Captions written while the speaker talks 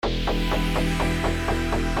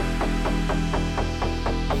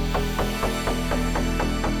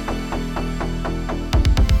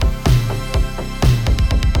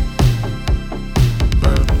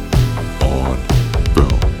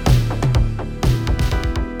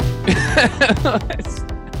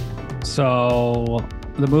So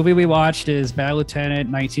the movie we watched is Bad Lieutenant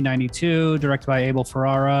 1992, directed by Abel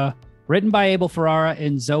Ferrara, written by Abel Ferrara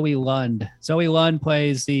and Zoe Lund. Zoe Lund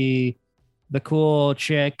plays the cool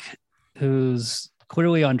chick who's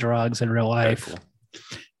clearly on drugs in real life. Cool.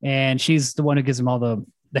 And she's the one who gives him all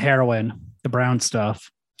the heroin, the brown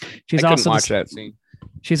stuff. I couldn't watch that scene.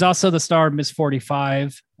 She's also the star of Miss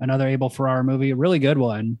 45, another Abel Ferrara movie, a really good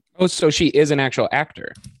one. Oh, so she is an actual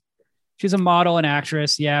actor. She's a model and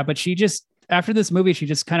actress, yeah, but she just, after this movie, she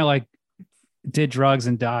just kind of like did drugs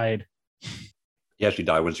and died. Yeah, she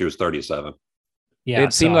died when she was 37. Yeah,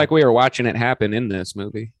 it seemed like we were watching it happen in this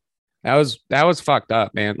movie. That was fucked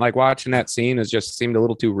up, man. Like watching that scene just seemed a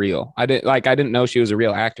little too real. I didn't know she was a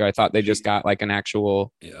real actor. I thought they just got like an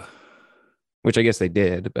actual, yeah, which I guess they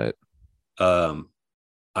did, but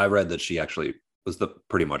I read that she actually was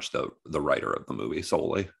pretty much the writer of the movie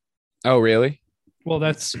solely. Oh, really? Well,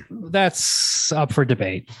 that's up for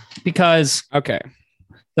debate because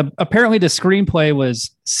apparently the screenplay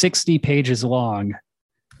was 60 pages long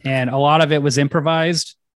and a lot of it was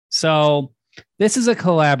improvised. So this is a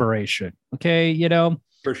collaboration. Okay. You know,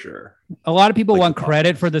 for sure. A lot of people want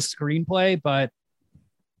credit for the screenplay, but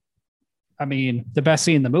I mean, the best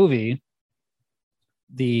scene in the movie,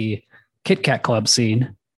 the Kit Kat Club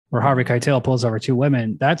scene where Harvey Keitel pulls over two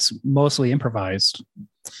women, that's mostly improvised,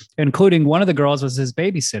 including one of the girls was his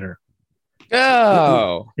babysitter.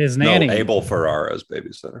 Oh, his nanny. No, Abel Ferrara's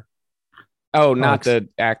babysitter. Oh, not the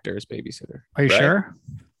actor's babysitter. Are you sure?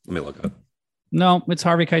 Let me look it up. No, it's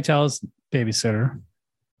Harvey Keitel's babysitter.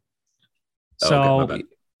 So,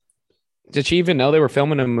 did she even know they were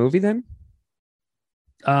filming a movie then?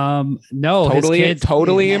 No,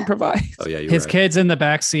 totally improvised. Oh yeah, his kid's in the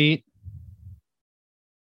back seat.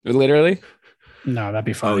 Literally? No, that'd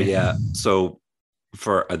be funny. Oh yeah. So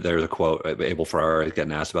there's a quote. Abel Ferrara is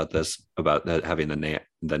getting asked about this, about that having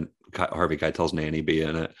the Harvey Keitel's nanny be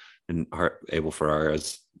in it, and Abel Ferrara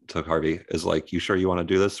took Harvey is like, "You sure you want to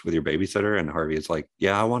do this with your babysitter?" And Harvey is like,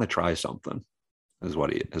 "Yeah, I want to try something." Is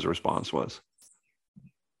what his response was.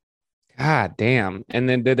 God damn! And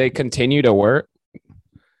then did they continue to work? I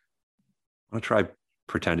want to try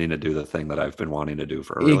pretending to do the thing that I've been wanting to do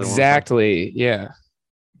for a really long time. Exactly. Yeah.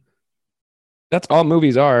 That's all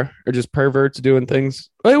movies are just perverts doing things.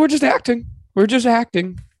 Hey, we're just acting. We're just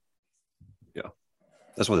acting. Yeah.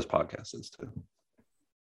 That's what this podcast is too.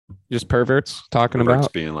 Just perverts talking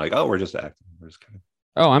about being like, oh, we're just acting. We're just kidding.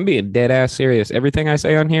 Oh, I'm being dead ass serious. Everything I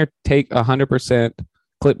say on here, take 100%,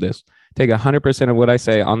 clip this, take 100% of what I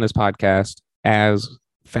say on this podcast as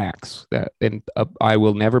facts and I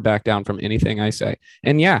will never back down from anything I say.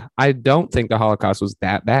 And yeah, I don't think the Holocaust was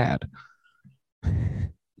that bad.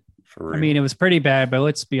 I mean, it was pretty bad, but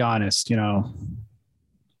let's be honest, you know,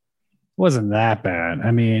 it wasn't that bad.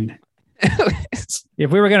 I mean, if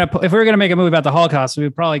we were gonna make a movie about the Holocaust, we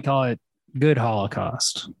would probably call it Good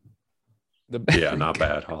Holocaust. Not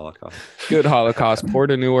bad Holocaust. Good Holocaust. Port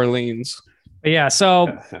of New Orleans. But yeah,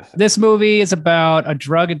 so this movie is about a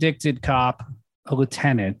drug addicted cop, a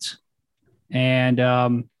lieutenant,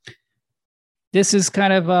 and this is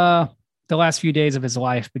kind of the last few days of his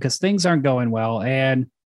life because things aren't going well, and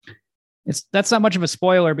that's not much of a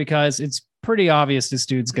spoiler because it's pretty obvious this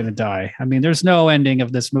dude's gonna die. I mean, there's no ending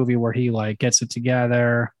of this movie where he like gets it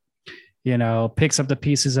together, you know, picks up the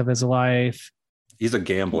pieces of his life. He's a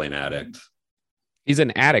gambling addict. He's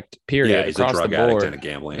an addict, period. Yeah, he's a drug addict and a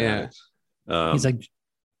gambling addict. He's like,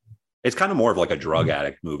 it's kind of more of like a drug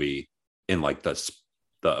addict movie in like the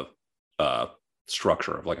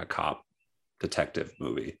structure of like a cop detective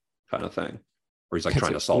movie kind of thing, where he's like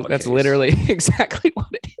trying to solve a That's case. Literally exactly what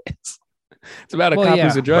it is. It's about a cop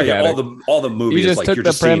who's a drug addict. All the movies, just like took you're the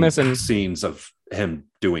just premise seeing and scenes of him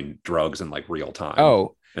doing drugs in like real time.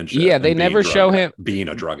 Oh, and shit, yeah, and they never show him being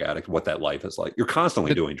a drug addict. What that life is like. You're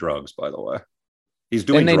constantly doing drugs, by the way. He's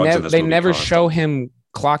doing drugs in this movie. They never constantly. show him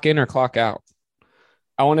clock in or clock out.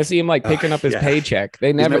 I want to see him like picking up his paycheck.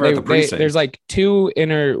 They never. There's like two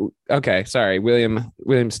inner. Okay, sorry,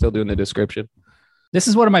 William's still doing the description. This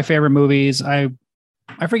is one of my favorite movies. I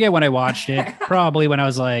forget when I watched it. Probably when I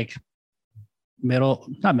was like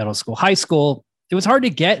high school. It was hard to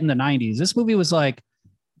get in the 90s. This movie was like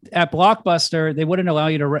at Blockbuster. They wouldn't allow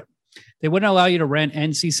you to rent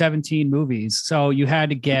NC-17 movies, so you had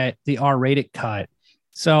to get the R-rated cut.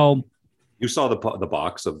 So you saw the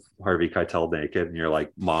box of Harvey Keitel naked, and you're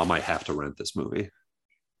like, "Mom, I have to rent this movie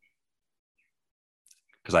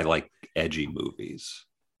because I like edgy movies."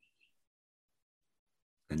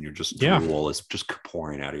 And you're just drool is just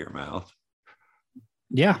pouring out of your mouth.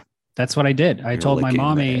 Yeah, that's what I did. I told my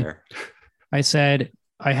mommy, I said,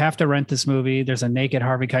 I have to rent this movie. There's a naked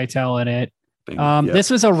Harvey Keitel in it. Yeah. This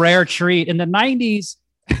was a rare treat. In the 90s,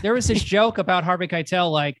 there was this joke about Harvey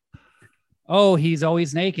Keitel, like, oh, he's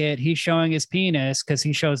always naked. He's showing his penis because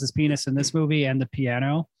he shows his penis in this movie and the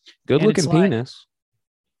piano. Good looking penis.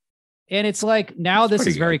 And it's like, now this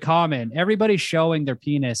is very good. common. Everybody's showing their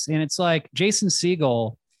penis. And it's like Jason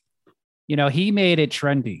Segel, you know, he made it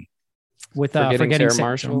trendy with Forgetting Sarah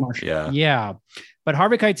Marshall. Yeah. Yeah. But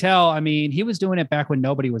Harvey Keitel, I mean, he was doing it back when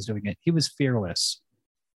nobody was doing it. He was fearless.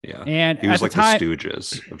 Yeah. And he was at like the time, the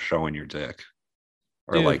Stooges of showing your dick.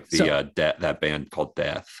 Or Dude, like the so- that band called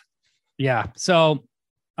Death. Yeah. So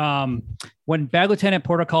when Bad Lieutenant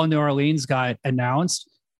Port of Call New Orleans got announced,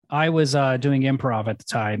 I was doing improv at the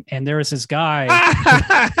time, and there was this guy.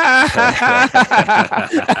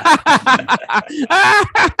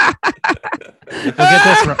 We'll get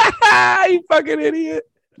this right. You fucking idiot.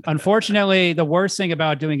 Unfortunately, the worst thing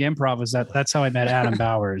about doing improv is that's how I met Adam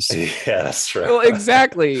Bowers. Yeah, that's right. Well,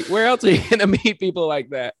 exactly. Where else are you going to meet people like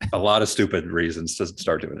that? A lot of stupid reasons to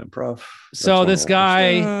start doing improv. So this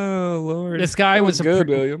guy, Oh, Lord. this guy That was good,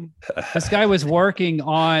 William. this guy was working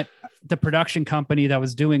on the production company that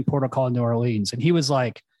was doing Port of Call New Orleans, and he was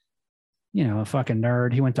like, you know, a fucking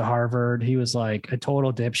nerd. He went to Harvard. He was like a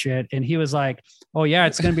total dipshit, and he was like, "Oh yeah,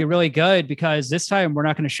 it's going to be really good because this time we're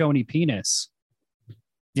not going to show any penis."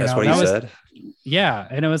 You That's know, what he that was- said. Yeah,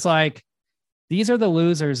 and it was like, these are the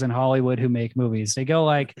losers in Hollywood who make movies. They go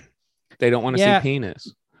like, They don't want to Yeah. see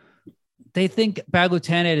penis. they think Bad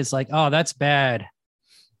Lieutenant is like, oh, that's bad,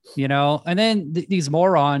 you know. And then these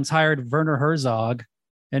morons hired Werner Herzog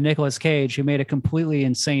and Nicolas Cage, who made a completely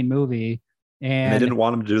insane movie, And and they didn't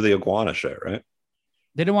want him to do the iguana shit, right?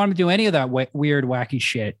 they didn't want him to do any of that weird, wacky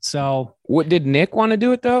shit. So What did Nick want to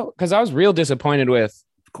do it though? Because I was real disappointed with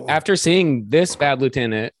after seeing this Bad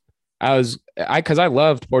Lieutenant. Because I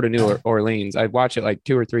loved Port of New Orleans. I'd watch it like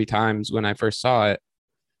 2 or 3 times when I first saw it,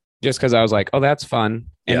 just because I was like, oh, that's fun.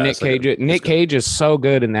 And Yeah, Nick it's like Cage, Nick good. Cage is so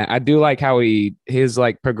good in that. I do like how his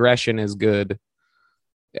like progression is good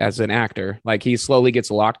as an actor. Like he slowly gets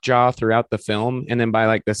lockjaw throughout the film, and then by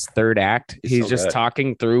like this third act, he's so just good.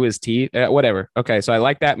 talking through his teeth. Whatever. Okay, so I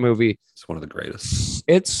like that movie. It's one of the greatest.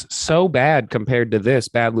 It's so bad compared to this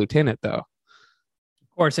Bad Lieutenant, though.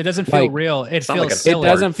 of course, it doesn't feel Like, real. It It's not feels like a silly.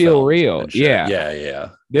 It doesn't feel film real. and shit. Yeah. Yeah.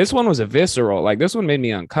 This one was a visceral. Like this one made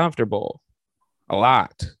me uncomfortable a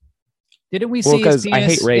lot. Didn't we Well, see his because I hate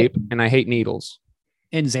penis rape and I hate needles.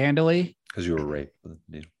 in Zandali? Because you were raped.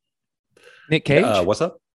 Nick Cage? What's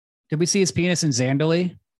up? Did we see his penis in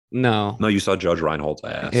Zandali? No, No, you saw Judge Reinhold's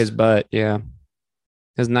ass. his butt. Yeah,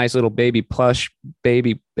 his nice little baby plush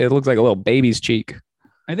baby. It looks like a little baby's cheek.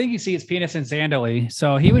 I think you see his penis in Zandali.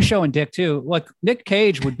 So he was showing dick too. Like Nick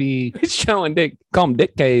Cage would be, He's showing Dick. Call him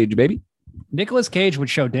Dick Cage, baby. Nicolas Cage would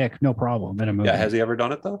show dick, no problem in a movie. Yeah, has he ever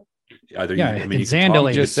done it though? Either Yeah, you, I mean, in you can talk, Zandali.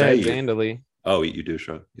 you Just could say said Zandali. Oh, you do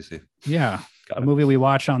show. You see, Yeah, got a it. movie we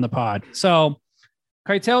watched on the pod. So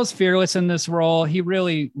Keitel's fearless in this role. He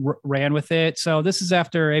really ran with it. So this is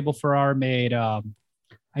after Abel Ferrara made, I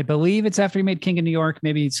believe it's after he made King of New York.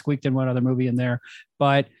 Maybe he squeaked in one other movie in there.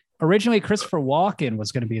 But originally Christopher Walken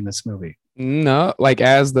was going to be in this movie. No, like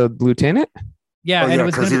as the lieutenant. Yeah, and it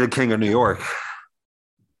was because gonna he's the king of New York.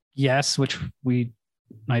 yes, which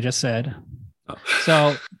I just said. Oh.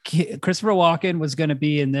 So Christopher Walken was going to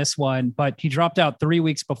be in this one, but he dropped out 3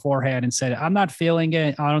 weeks beforehand and said, I'm not feeling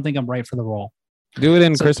it. I don't think I'm right for the role. Do it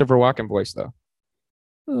in So- Christopher Walken voice though.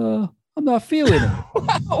 I'm not feeling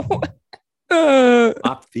it.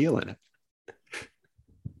 Not feeling it.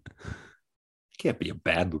 Can't be a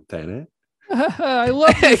bad lieutenant. I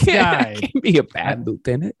love this guy. Can't be a bad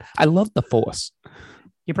lieutenant. I love the Force.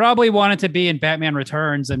 He probably wanted to be in Batman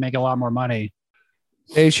Returns and make a lot more money.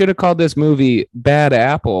 They should have called this movie Bad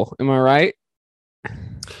Apple. Am I right?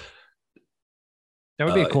 That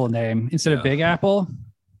would be a cool name instead of yeah. Big Apple.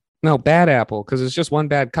 No, Bad Apple, because it's just one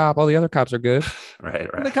bad cop. All the other cops are good. Right.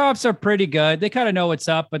 The cops are pretty good. They kind of know what's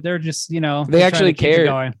up, but they're just, They just trying actually to keep it care.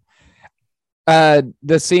 going.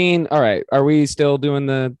 The scene. All right. Are we still doing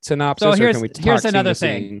the synopsis? So or here's- can we here's talk scene another to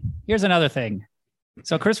thing. scene? Here's another thing.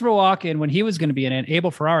 So Christopher Walken, when he was going to be in it,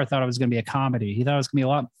 Abel Ferrara thought it was going to be a comedy. He thought it was going to be a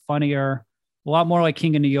lot funnier, a lot more like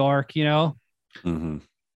King of New York, Mm-hmm.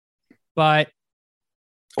 But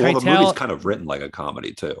Well, the Keitel- movie's kind of written like a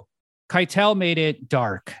comedy too. Keitel made it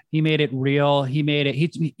dark. He made it real. He made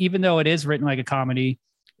it, even though it is written like a comedy,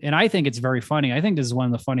 and I think it's very funny. I think this is one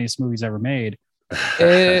of the funniest movies ever made.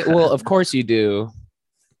 Well, of course you do.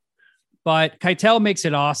 But Keitel makes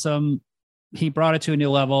it awesome. He brought it to a new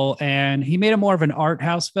level, and he made it more of an art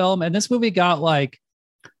house film. And this movie got like,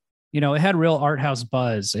 it had real art house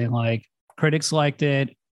buzz, and like critics liked it.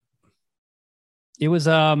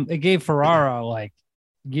 it gave Ferrara like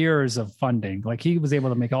years of funding. Like he was able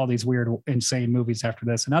to make all these weird, insane movies after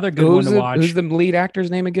this. Another good one to watch. Who's the lead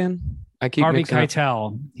actor's name again? I keep Harvey mixing up.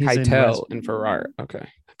 Keitel. He's Keitel and Ferrara. Okay,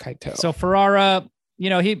 Keitel. So Ferrara,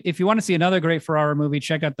 if you want to see another great Ferrara movie,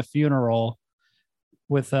 check out The Funeral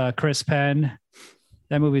with Chris Penn.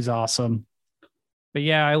 That movie's awesome. But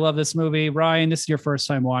yeah, I love this movie. Ryan, this is your first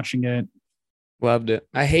time watching it. Loved it.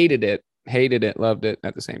 I hated it. Hated it. Loved it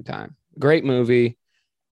at the same time. Great movie.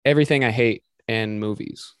 Everything I hate in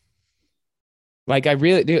movies. Like I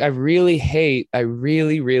really do. I really,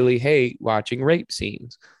 really hate watching rape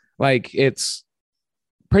scenes. Like it's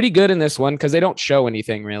pretty good in this one because they don't show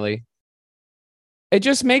anything really. It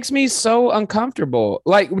just makes me so uncomfortable.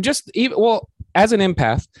 Like just even, well, as an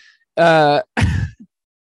empath,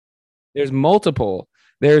 there's multiple.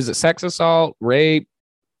 There's a sex assault, rape.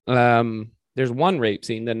 There's one rape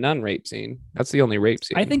scene, the nun rape scene. That's the only rape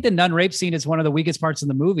scene. I think the nun rape scene is one of the weakest parts in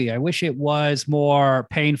the movie. I wish it was more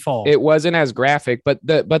painful. It wasn't as graphic, but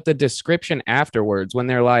the description afterwards, when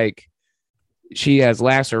they're like, she has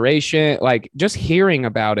laceration, like just hearing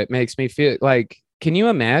about it makes me feel like, can you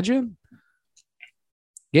imagine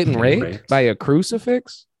getting raped by a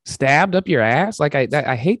crucifix, stabbed up your ass? Like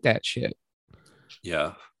I hate that shit.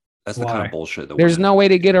 Yeah, that's the kind of bullshit that there's no way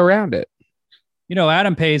to get around it.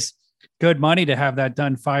 Adam pays good money to have that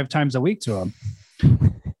done 5 times a week to him.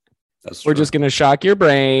 That's true. We're just gonna shock your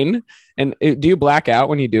brain. And do you black out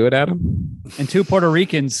when you do it, Adam? And 2 Puerto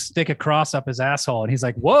Ricans stick a cross up his asshole, and he's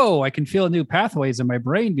like, "Whoa! I can feel new pathways in my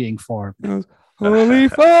brain being formed." Holy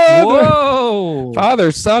Father! Whoa!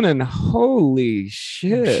 Father, Son, and holy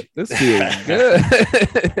shit! This feels good.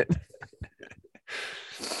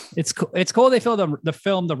 It's cool. They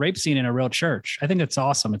film the rape scene in a real church. I think it's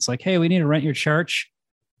awesome. It's like, hey, we need to rent your church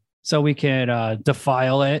so we can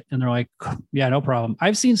defile it. And they're like, yeah, no problem.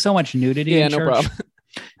 I've seen so much nudity in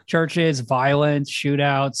churches, violence,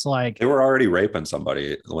 shootouts. Like they were already raping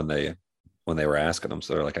somebody when they were asking them.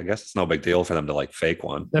 So they're like, I guess it's no big deal for them to like fake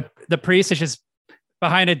one. The priest is just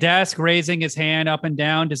behind a desk, raising his hand up and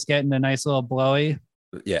down, just getting a nice little blowy.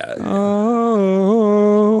 Yeah.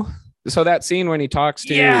 Oh. So that scene when he talks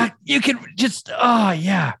to you can just you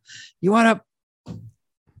want to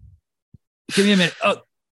give me a minute. Oh,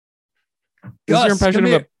 Gus, your impression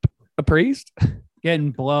of a priest getting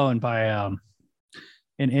blown by an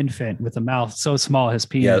infant with a mouth so small his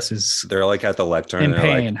penis is. They're like at the lectern in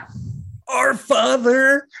pain. Like, our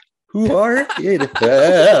Father who art in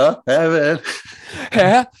heaven.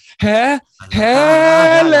 Hallelujah.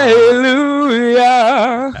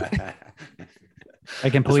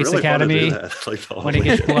 Like in Police Academy, when it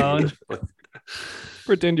gets blown.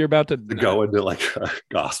 Pretend you're about to go into like a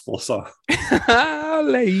gospel song.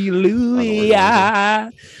 Hallelujah.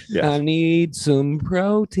 Yeah. I need some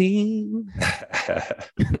protein.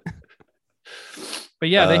 But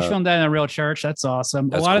yeah, they filmed that in a real church. That's awesome.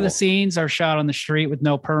 A lot of the scenes are shot on the street with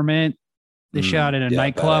no permit. They shot in a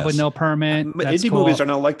nightclub with no permit. Indie movies are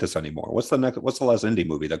not like this anymore. What's the last indie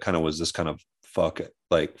movie that kind of was this kind of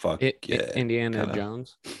Indiana kinda,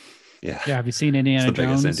 Jones? Yeah. Have you seen Indiana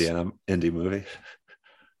Jones? It's the biggest indie movie.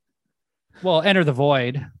 Well, Enter the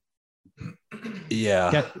Void.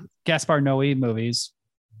 Yeah. Gaspar Noé movies.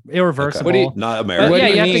 Irreversible. Okay. Not American.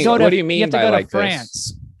 You have to go to, what do you mean you have to by go like to France.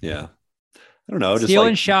 This? Yeah. I don't know. Just stealing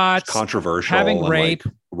like shots, controversial, having and rape,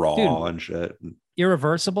 like raw and shit.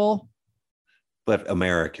 Irreversible. But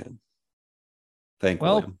American. Thank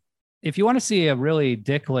well, William. If you want to see a really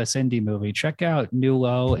dickless indie movie, check out New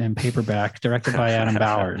Low and Paperback, directed by Adam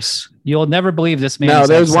Bowers. You'll never believe this man. No,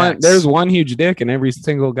 there's one huge dick in every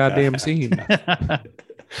single goddamn scene.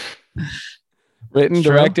 Written,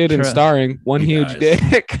 directed, and starring one huge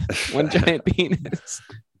dick, one giant penis.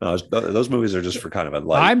 No, those movies are just for kind of a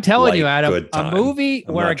light. I'm telling you, light, Adam, a movie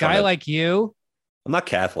where a guy like you I'm not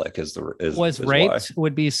Catholic is raped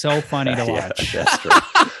would be so funny to watch. Yeah, that's true.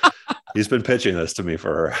 He's been pitching this to me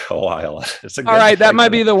for a while. All right, that might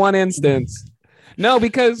be the one instance. No,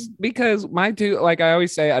 because my two, like I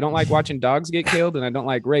always say, I don't like watching dogs get killed and I don't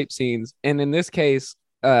like rape scenes. And in this case,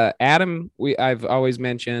 Adam, I've always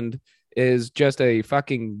mentioned, is just a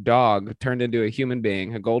fucking dog turned into a human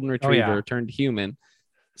being, a golden retriever turned human.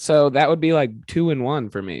 So that would be like 2 in 1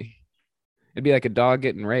 for me. It'd be like a dog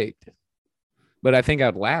getting raped. But I think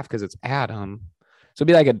I'd laugh because it's Adam. So it'd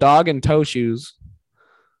be like a dog in toe shoes.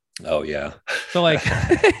 Oh, yeah. So like...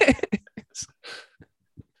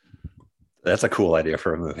 That's a cool idea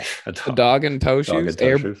for a movie. A dog in toe shoes?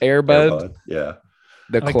 Air Bud. Yeah.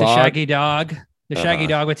 The Shaggy Dog. The Shaggy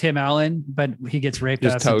Dog with Tim Allen, but he gets raped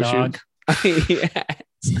as a dog. Yes.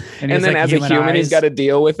 And then as a human, he's got to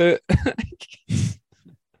deal with it.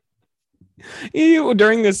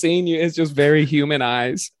 During the scene, it's just very human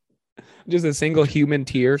eyes. Just a single human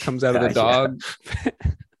tear comes out of the dog.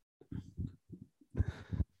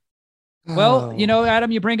 Well,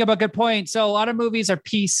 Adam, you bring up a good point. So a lot of movies are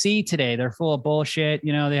PC today. They're full of bullshit.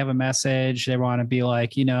 They have a message. They want to be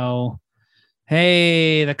like,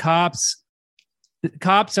 hey, the cops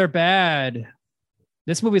are bad.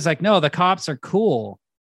 This movie's like, no, the cops are cool.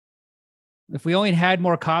 If we only had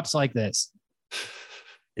more cops like this,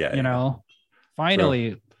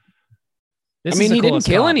 finally. He didn't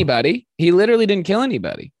kill anybody. He literally didn't kill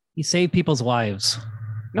anybody. He saved people's lives.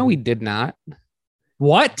 No, he did not.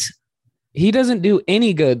 What? He doesn't do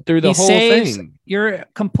any good through the whole thing. You're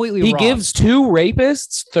completely wrong. He gives 2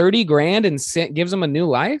 rapists $30,000 and gives them a new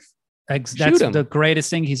life. That's the greatest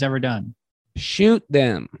thing he's ever done. Shoot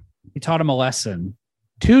them. He taught him a lesson.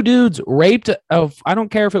 2 dudes raped I don't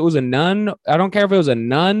care if it was a nun. I don't care if it was a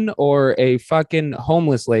nun or a fucking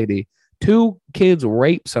homeless lady. 2 kids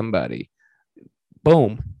raped somebody.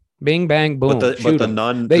 Boom. Bing, bang, boom. But the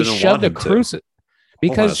nun, they shoved a crucifix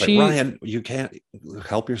because she. Ryan, you can't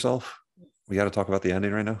help yourself. We got to talk about the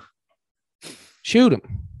ending right now. Shoot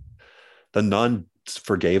him. The nun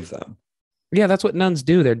forgave them. Yeah, that's what nuns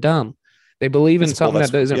do. They're dumb. They believe in something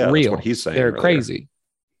that isn't real. That's what he's saying. They're crazy.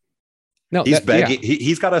 No, he's begging. Yeah.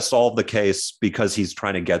 He's got to solve the case because he's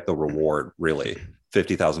trying to get the reward. Really,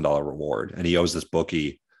 $50,000 reward, and he owes this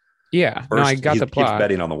bookie. Yeah, first, I got the plot. Keeps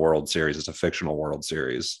betting on the World Series. It's a fictional World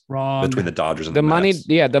Series. Wrong. Between the Dodgers and the money. Mets.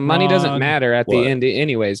 Yeah, the money doesn't matter at the end,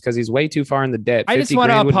 anyways, because he's way too far in the debt. I just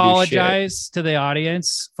want to apologize to the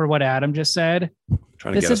audience for what Adam just said.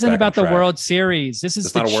 This isn't about the World Series. This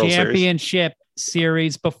is the championship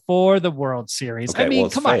series before the World Series. Okay, I mean,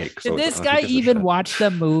 come on. Did this guy even watch the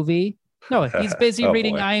movie? No, he's busy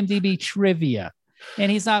reading IMDb trivia, and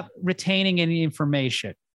he's not retaining any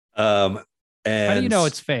information. And how do you know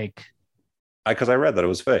it's fake? Because I read that it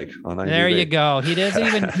was fake on IMDb. There you go. He doesn't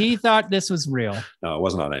even. He thought this was real. No, it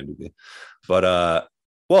wasn't on IMDb. But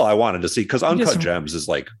I wanted to see because Uncut Gems is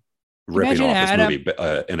like ripping off this movie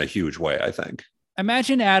in a huge way. I think.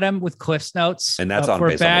 Imagine Adam with Cliff's Notes, and that's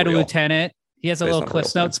for Bad Lieutenant. He has a little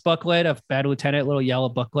Cliff's Notes booklet of Bad Lieutenant, little yellow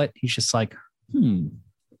booklet. He's just like,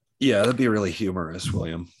 Yeah, that'd be really humorous,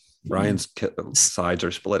 William. Ryan's sides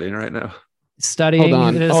are splitting right now. Studying.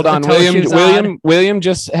 Hold on. William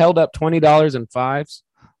just held up $20 in fives.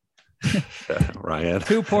 Ryan.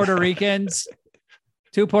 Two Puerto Ricans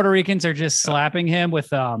are just slapping him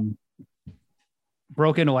with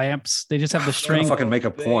broken lamps. They just have the string. Fucking make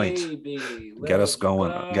a point. Get us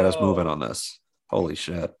going. Get us moving on this. Holy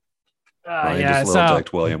shit. Ryan just little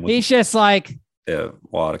dicked William. He's just like a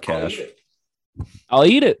lot of cash. I'll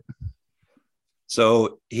eat it.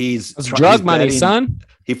 So he's drug money, son.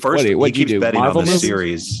 He keeps betting on this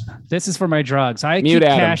series. This is for my drugs. I keep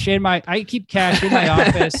cash in my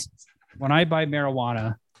office when I buy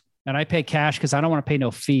marijuana, and I pay cash because I don't want to pay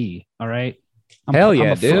no fee. All right. Dude.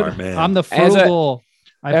 I'm the frugal.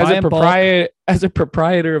 As a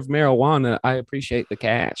proprietor of marijuana, I appreciate the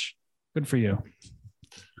cash. Good for you.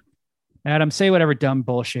 Adam, say whatever dumb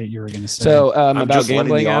bullshit you were going to say. So I'm about just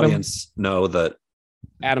gambling, letting the audience know that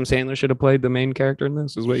Adam Sandler should have played the main character in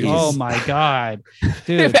this. Is what you? Oh my god,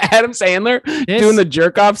 dude! Adam Sandler doing the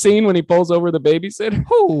jerk off scene when he pulls over the babysitter.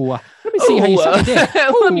 Ooh, let me see how you suck a dick.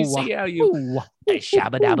 Let me see how you.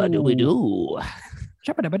 Shabba-dabba-doo.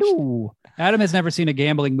 Adam has never seen a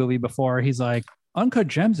gambling movie before. He's like, Uncut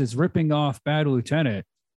Gems is ripping off Bad Lieutenant.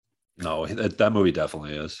 No, that movie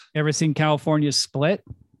definitely is. You ever seen California Split?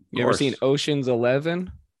 You ever seen Ocean's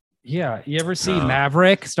 11? Yeah. You ever seen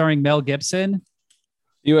Maverick starring Mel Gibson?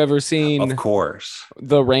 You ever seen, of course,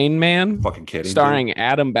 The Rain Man? Fucking kidding. Starring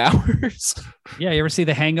Adam Bowers. Yeah. You ever see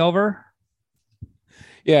The Hangover?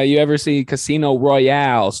 Yeah. You ever see Casino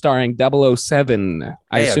Royale starring 007?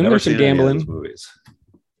 I assume there's some gambling.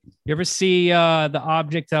 You ever see The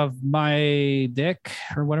Object of My Dick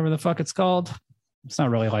or whatever the fuck it's called? It's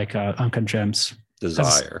not really like Uncut Gems.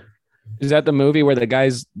 Desire. Is that the movie where the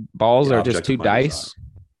guy's balls are just 2 dice?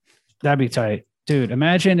 That'd be tight, dude.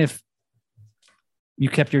 Imagine if you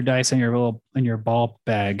kept your dice in your ball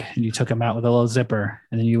bag and you took them out with a little zipper,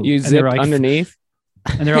 and then you zip like, underneath,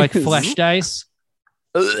 and they're like flesh dice.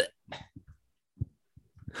 I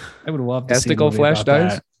would love to testicle see flesh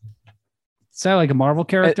dice. That. Is that like a Marvel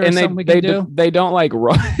character and or something we can do? They don't like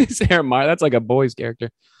roll. That's like a boy's character.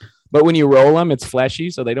 But when you roll them, it's fleshy,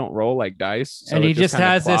 so they don't roll like dice. So and he just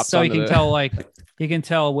has this, so he can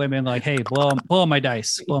tell women like, "Hey, blow my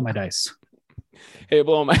dice, blow my dice." Hey,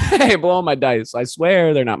 blow my dice. I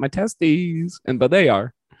swear they're not my testes, but they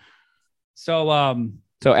are. So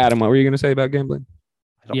Adam, what were you going to say about gambling?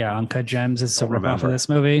 Yeah, Uncut Gems is a Don't ripoff of remember. this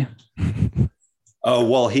movie. Oh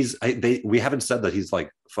well, we haven't said that he's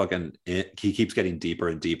like fucking. He keeps getting deeper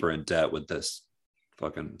and deeper in debt with this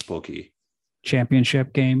fucking bookie.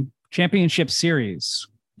 Championship series.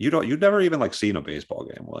 You've never even like seen a baseball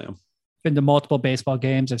game, William. Been to multiple baseball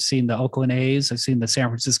games. I've seen the Oakland A's. I've seen the San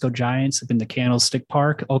Francisco Giants. I've been to Candlestick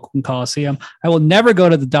Park, Oakland Coliseum. I will never go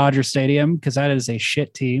to the Dodger Stadium because that is a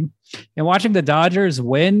shit team. And watching the Dodgers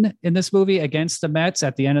win in this movie against the Mets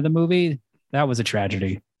at the end of the movie, that was a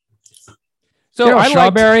tragedy. So Darryl I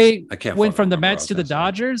Strawberry I can't went fucking from the remember Mets to what I the was gonna say.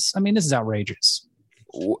 Dodgers. I mean, this is outrageous.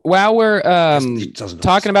 while we're He doesn't know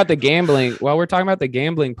talking the about the story. gambling, while we're talking about the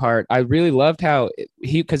gambling part, I really loved how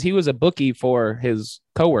because he was a bookie for his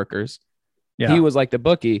coworkers. Yeah. He was like the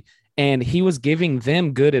bookie, and he was giving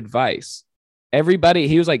them good advice. Everybody,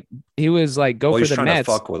 he was like, go Well, for he's the trying Mets.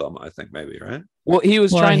 to fuck with them, I think maybe, right? Well, he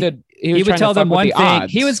was Well, trying to. He He would trying tell to them fuck with one the thing.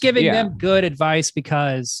 odds. He was giving Yeah. them good advice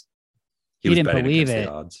because He was didn't betting believe against it.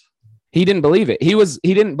 the odds. He didn't believe it. He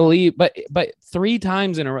didn't believe, but 3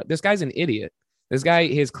 times in a row. This guy's an idiot. This guy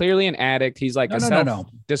is clearly an addict. He's like No, a no, no, no.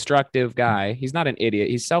 self-destructive guy. He's not an idiot.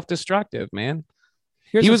 He's self-destructive, man.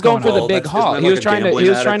 Here's He was what's going for the Well, big that's- isn't haul. that He like was a trying to. gambling He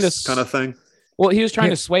was trying to. addict's kind of thing. Well, he was trying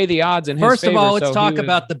Here- to sway the odds in his First of favor, all, let's so talk he was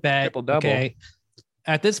about the bet. triple-double. Okay.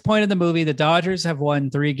 At this point in the movie, the Dodgers have won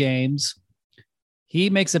 3 games. He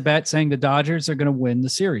makes a bet saying the Dodgers are going to win the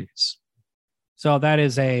series. So that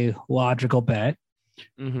is a logical bet.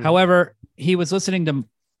 Mhm. However, he was listening to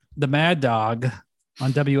the Mad Dog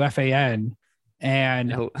on WFAN,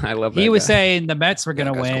 and I love that. he was guy. saying the Mets were going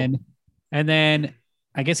to That guy's win. And then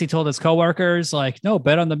I guess he told his coworkers, like, no,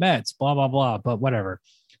 bet on the Mets, blah, blah, blah. But whatever.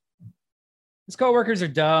 His coworkers are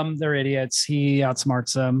dumb. They're idiots. He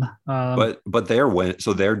outsmarts them. But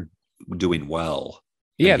they're doing well.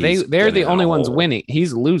 Yeah, and he's they're the getting in only a ones hole. winning.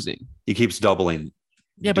 He's losing. He keeps doubling.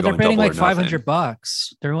 yeah, but they're going betting double like or nothing.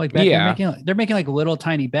 $500. They're like, Yeah. they're making like little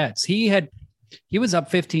tiny bets. He was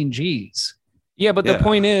up 15 G's. Yeah, but Yeah. the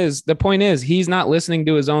point is, he's not listening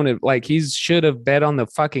to his own. Like he should have bet on the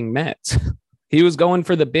fucking Mets. He was going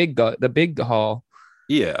for the big haul.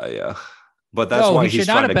 Yeah. But that's No, why he he's should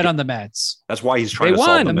not trying have to bet get, on the Mets. that's why he's trying They to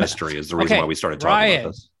solve won. the mystery is the reason Okay, why we started talking Ryan, about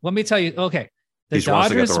this. let me tell you. Okay. He just wants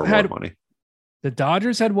to get the reward money. The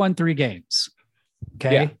Dodgers had won 3 games.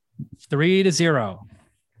 Okay. Yeah. 3-0.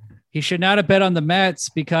 He should not have bet on the Mets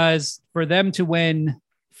because for them to win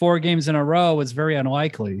 4 games in a row is very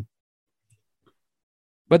unlikely.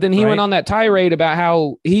 But then he Right. went on that tirade about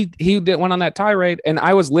how went on that tirade, and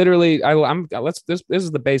I was literally this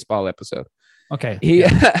is the baseball episode. Okay. He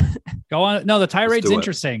Go on. No, the tirade's do it.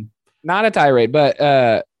 interesting. not a tirade, but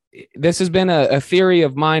this has been a theory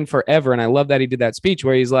of mine forever, and I love that he did that speech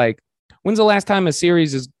where he's like, "When's the last time a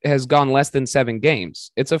series has gone less than 7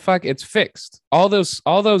 games? It's fixed. All those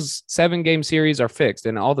 7-game series are fixed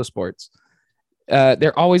in all the sports.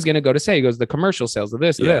 They're always going to go to 7. He goes, the commercial sales of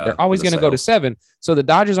this, of that. Yeah, They're always for the going to go to sales. 7. So the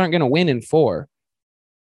Dodgers aren't going to win in 4.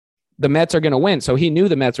 The Mets are going to win. So he knew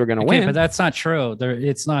the Mets were going to Okay, win. but that's not true.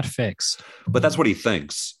 It's not fixed. But that's what he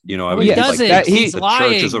thinks. You know, I Well, mean, he he's like, doesn't. that- He's the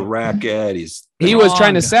lying. church is a racket. He's He was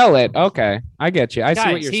trying to wrong. sell it. Okay, I get you. I see what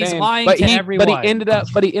Guys, you're he's saying. lying but to he everyone.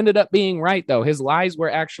 ended up being right though. His lies were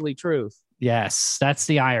actually truth. Yes, that's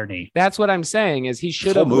the irony. That's what I'm saying. Is he this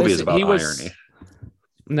should whole have movie is listened. about He was irony.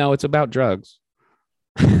 no, it's about drugs.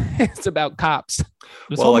 It's about cops.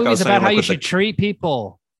 This Well, whole like I movie was is saying, about how like you with should the- treat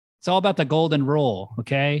people. It's all about the golden rule.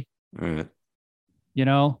 Okay. All right. You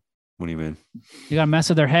know, What do you mean? you got to mess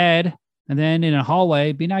with their head and then in a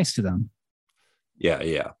hallway, be nice to them.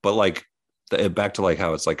 Yeah. But like back to like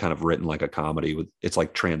how it's like kind of written like a comedy with it's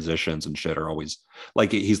like transitions and shit are always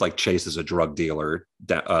like he's like chases a drug dealer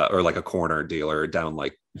or like a corner dealer down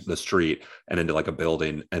like the street and into like a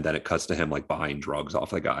building, and then it cuts to him like buying drugs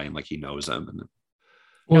off the guy and like he knows him, and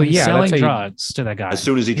Well, he's yeah, selling that's how you- drugs to that guy. as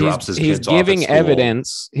soon as he drops his He's kids off at giving school,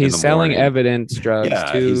 evidence. in He's the selling morning. evidence drugs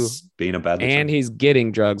yeah, to, he's being a bad and listener. he's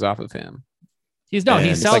getting drugs off of him. He and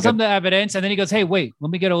it's sells like them the evidence and then he goes, hey, wait, let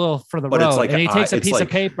me get a little for the But road. it's like and he takes a it's piece of like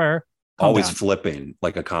paper. Calm always down. flipping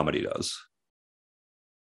like a comedy does.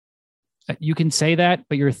 You can say that,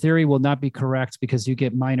 but your theory will not be correct because you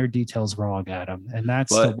get minor details wrong, Adam. And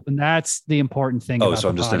that's the important thing. Oh, about so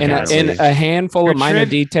I'm the just podcast. And, inherently- and a handful Your of minor trib-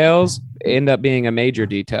 details end up being a major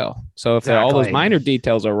detail. So if all those Exactly. minor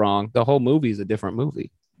details are wrong, the whole movie is a different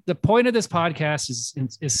movie. The point of this podcast is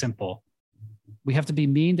simple. We have to be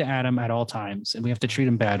mean to Adam at all times, and we have to treat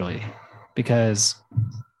him badly because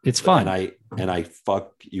it's fun. And I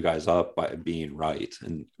fuck you guys up by being right.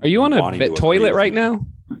 And Are you on a wanting to agree toilet with right me. now?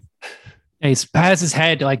 He has his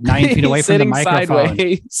head like 9 feet away He's from the sitting microphone.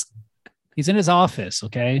 sideways. He's in his office.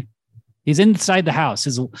 Okay. He's inside the house.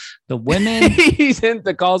 The women,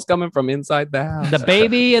 The calls coming from inside the house. the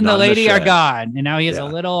baby, and the Not in the lady are shed. gone, and now he has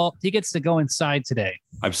Yeah. he gets to go inside today.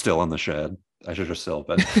 I'm still in the shed. I should have still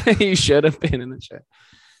been. You should have been in the shed.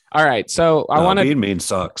 All right, so I want to. Mean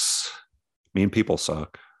sucks. Mean people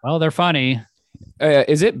suck. Well, they're funny.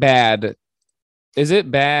 Is it bad? Is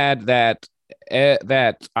it bad that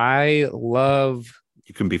that I love?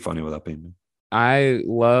 You can be funny without being mean. I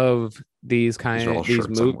love these These kind are all of these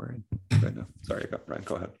shirts I'm movies. wearing right now. Sorry, Ryan,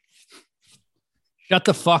 go ahead. Shut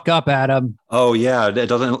the fuck up, Adam. Oh yeah, it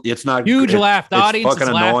doesn't. It's not Huge it- laugh. The it's audience is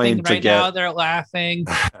fucking laughing annoying to right get- now. They're laughing.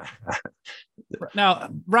 Now,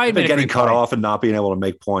 Ryan I've been made a getting great cut point. off and not being able to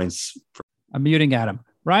make points. I'm muting Adam.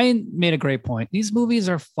 Ryan made a great point. These movies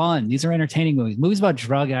are fun. These are entertaining movies. Movies about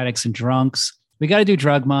drug addicts and drunks. We got to do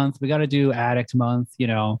drug month. We got to do addict month. You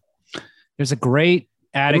know, there's a great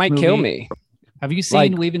It addict might movie. kill me. Have you seen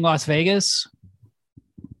Like- Leaving Las Vegas?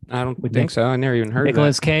 I don't With think so. I never even heard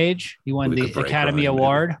Nicolas of that. Cage. He won Movie the could break Academy Ryan, maybe.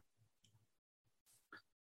 Award.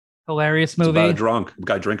 Hilarious It's about movie. a drunk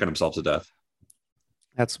guy drinking himself to death.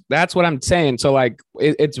 That's what I'm saying. So like,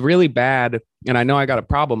 it's really bad, and I know I got a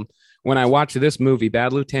problem when I watch this movie,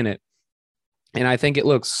 Bad Lieutenant, and I think it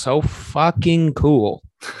looks so fucking cool.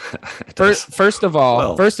 It does. First of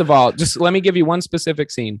all, just let me give you one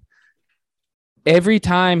specific scene. Every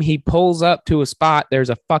time he pulls up to a spot, there's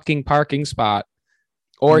a fucking parking spot,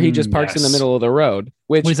 or he just parks in the yes. middle of the road.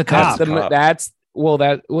 Which Well, he's a that's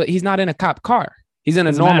cop. he's not in a cop car. He's in a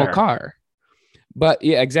Doesn't normal matter. car. But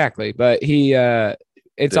yeah, exactly. But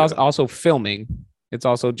it's Yeah. also filming. It's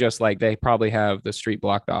also just like they probably have the street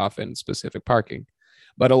blocked off and specific parking.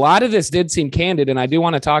 But a lot of this did seem candid, and I do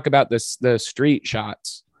want to talk about the street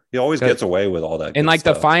shots. He always gets away with all that. And good like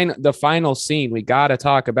stuff. the final scene, we got to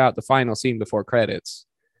talk about the final scene before credits.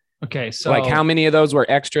 Okay, so Like how many of those were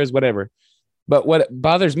extras, whatever. But what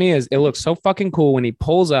bothers me is it looks so fucking cool when he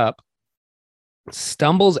pulls up,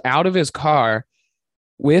 stumbles out of his car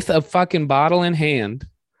with a fucking bottle in hand,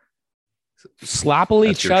 sloppily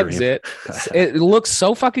That's your chugs dream. it. It looks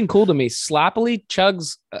so fucking cool to me. Sloppily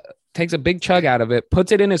chugs, takes a big chug out of it,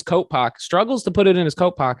 puts it in his coat pocket, struggles to put it in his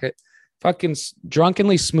coat pocket, fucking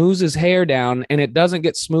drunkenly smooths his hair down, and it doesn't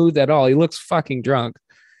get smooth at all. He looks fucking drunk.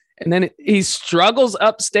 And then he struggles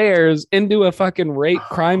upstairs into a fucking rape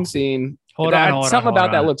crime scene. hold on. Something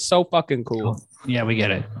about that looks so fucking cool. Yeah, we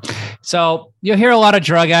get it. So you'll hear a lot of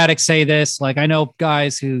drug addicts say this. Like I know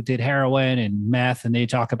guys who did heroin and meth, and they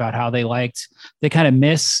talk about how they kind of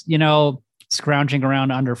miss, scrounging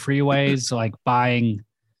around under freeways, like buying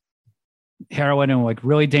heroin in like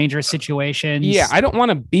really dangerous situations. Yeah, I don't want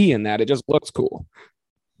to be in that. It just looks cool.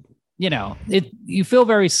 You feel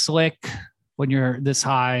very slick when you're this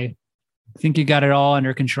high. I think you got it all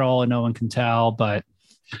under control and no one can tell, but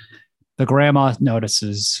the grandma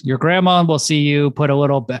notices. Your grandma will see you put a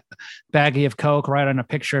little baggie of Coke right on a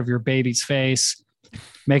picture of your baby's face,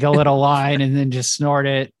 make a little line, and then just snort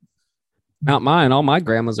it. Not mine. All my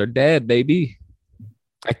grandmas are dead, baby.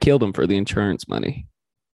 I killed them for the insurance money.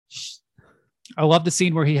 I love the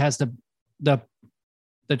scene where he has the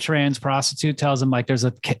trans prostitute tells him like there's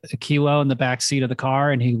a kilo in the back seat of the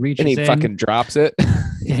car, and he reaches And he in, fucking drops it.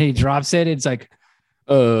 and he drops it. It's like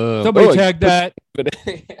Somebody somebody tag that. But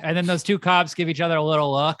And then those two cops give each other a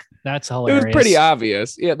little look. That's it hilarious. was pretty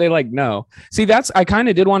obvious. Yeah, they like no. See, I kind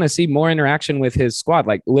of did want to see more interaction with his squad,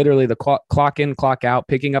 like literally the clock in, clock out,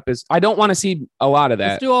 picking up his. I don't want to see a lot of that.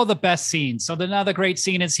 Let's do all the best scenes. So another great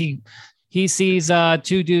scene is he sees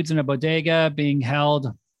two dudes in a bodega being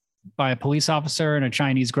held by a police officer and a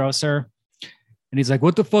Chinese grocer, and he's like,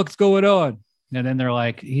 "What the fuck's going on?" And then they're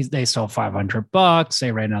like, they stole $500.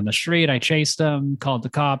 They ran down the street. I chased them, called the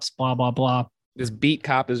cops, blah, blah, blah. This beat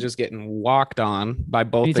cop is just getting walked on by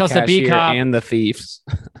both He the tells the beat cashier cop- and the thieves.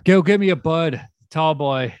 Go give me a bud, tall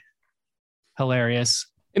boy. Hilarious.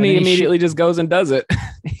 And he then he immediately just goes and does it.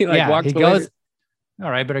 He walks he away. goes, all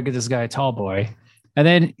right, better get this guy a tall boy. And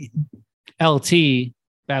then LT,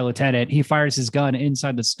 Bad Lieutenant, he fires his gun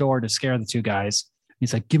inside the store to scare the two guys.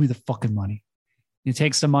 He's like, give me the fucking money. He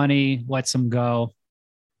takes the money, lets them go.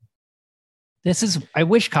 I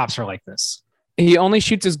wish cops were like this. He only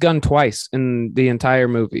shoots his gun twice in the entire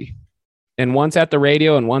movie. And once at the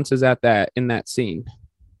radio and once is at in that scene.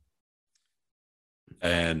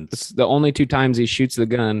 And It's the only two times he shoots the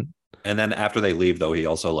gun. then after they leave, though, he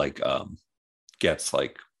also gets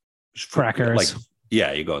like Crackers.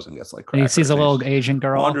 Like he goes and gets like And he crackers. sees a little Asian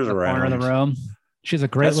girl in wanders the corner of the around. room. She has a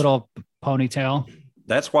great little ponytail.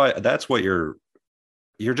 That's what you're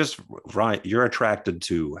just right. You're attracted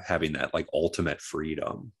to having that like ultimate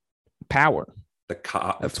freedom. Power.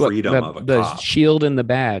 the That's what freedom of a the cop. shield and the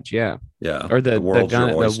badge. Yeah. Yeah. Or the world's your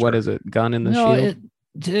gun. oyster. What is it? Gun in the No, shield.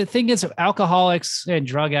 the thing is, alcoholics and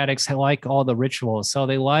drug addicts like all the rituals. So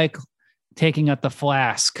they like taking out the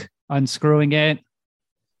flask, unscrewing it,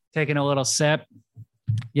 taking a little sip,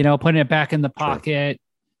 putting it back in the pocket.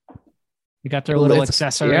 You got their little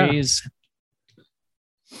accessories. Yeah.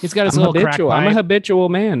 He's got his little crack pipe. I'm a habitual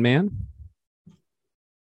man.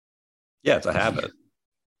 Yeah, it's a habit.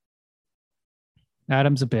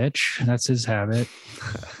 Adam's a bitch. That's his habit.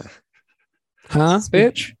 Huh,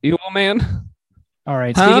 bitch? You old man? All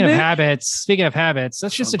right. Speaking of habits,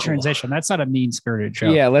 that's just a transition. That's not a mean-spirited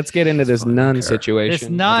joke. Yeah, let's get into this nun situation. This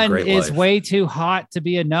nun is way too hot to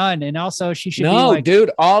be a nun, and also she should be like,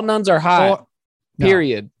 dude, all nuns are hot.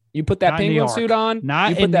 Period. You put that penguin suit on.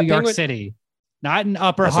 Not in New York City. Not in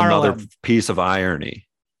Upper Harlem. Another piece of irony.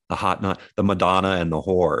 The hot nun, the Madonna and the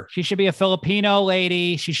whore. She should be a Filipino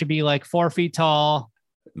lady. She should be like 4 feet tall.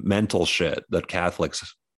 Mental shit that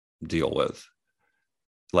Catholics deal with.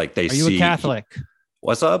 Like they see. Are you a Catholic?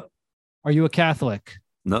 What's up? Are you a Catholic?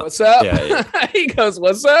 No. What's up? Yeah. He goes,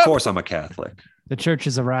 what's up? Of course I'm a Catholic. The church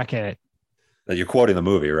is a racket. You're quoting the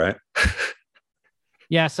movie, right?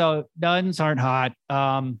 Yeah. So nuns aren't hot.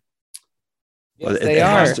 Yes, they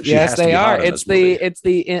are. Yes, they are. It's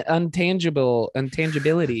the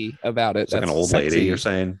intangibility about it. It's like an old lady. You're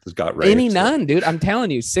saying has got raped. Any nun, dude. I'm telling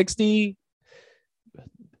you, 60.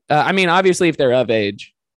 I mean, obviously, if they're of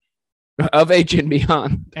age and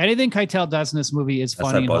beyond. Anything Keitel does in this movie is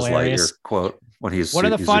funny and Buzz hilarious. Lightyear quote when he's one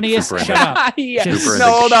of the funniest. Shut up. Yeah.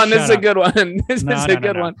 No, hold on. This is a good one. This is a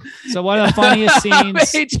good one. So one of the funniest scenes.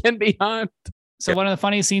 Of age and beyond. So one of the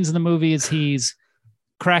funniest scenes in the movie is he's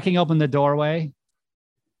cracking open the doorway,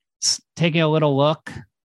 taking a little look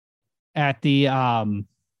at the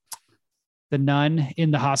nun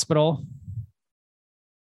in the hospital.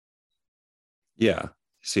 Yeah,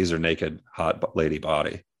 he sees her naked, hot lady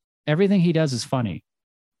body. Everything he does is funny.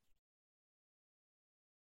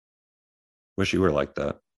 Wish you were like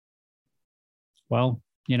that. Well,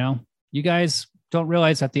 you guys don't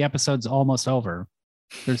realize that the episode's almost over.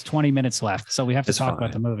 There's 20 minutes left, so we have to talk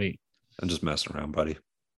about the movie. I'm just messing around, buddy.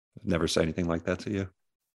 I'd never say anything like that to you.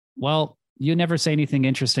 Well, you never say anything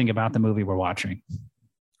interesting about the movie we're watching.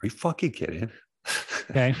 Are you fucking kidding?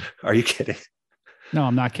 Okay. Are you kidding? No,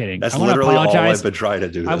 I'm not kidding. That's literally all I've been trying to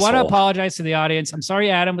do. I want to apologize to the audience. I'm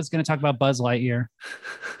sorry Adam was going to talk about Buzz Lightyear.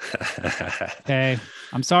 Okay.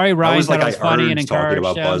 I'm sorry Ryan thought it was funny and encouraged talking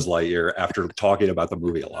about Buzz Lightyear after talking about the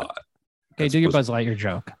movie a lot. Okay, do your Buzz Lightyear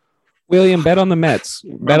joke. William, bet on the Mets.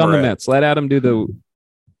 Bet on the Mets. Let Adam do the...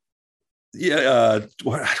 Yeah,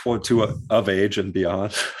 to of age and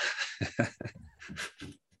beyond. Is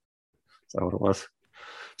that what it was?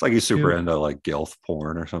 It's like he's super into like gilf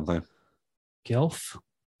porn or something. Gilf?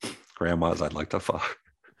 Grandmas I'd like to fuck.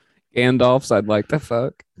 Gandalf's I'd like to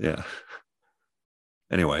fuck. Yeah.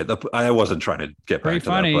 Anyway, I wasn't trying to get back to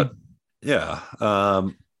funny. that, but yeah.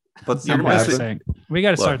 But we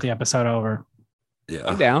got to start the episode over. Yeah,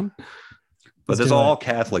 I'm down. But there's all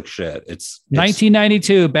Catholic shit. It's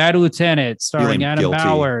 1992, Bad Lieutenant, starring Adam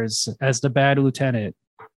Bowers as the Bad Lieutenant.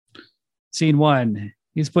 Scene 1.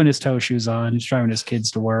 He's putting his toe shoes on. He's driving his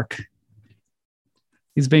kids to work.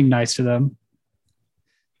 He's being nice to them.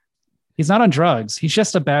 He's not on drugs. He's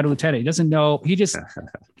just a bad lieutenant. He doesn't know. He just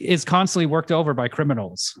is constantly worked over by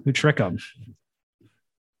criminals who trick him.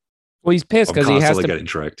 Well, he's pissed because he has to getting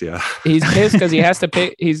tricked. Yeah, he's pissed because he has to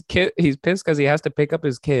pick. He's pissed because he has to pick up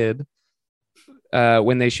his kid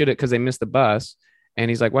when they should have because they missed the bus. And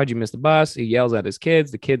he's like, "Why'd you miss the bus?" He yells at his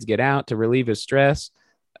kids. The kids get out to relieve his stress.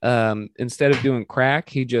 Instead of doing crack,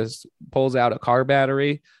 he just pulls out a car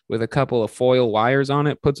battery with a couple of foil wires on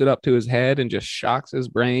it, puts it up to his head, and just shocks his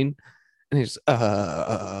brain. And he's,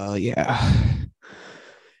 yeah.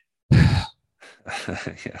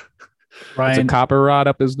 Yeah. Ryan, it's a copper rod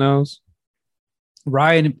up his nose.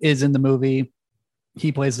 Ryan is in the movie.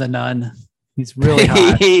 He plays the nun. He's really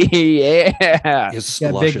hot. Yeah. His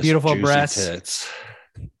big, beautiful breasts. Tits.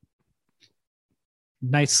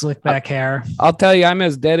 Nice slick back hair. I'll tell you, I'm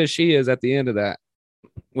as dead as she is at the end of that.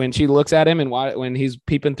 When she looks at him and when he's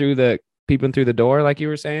peeping through the door, like you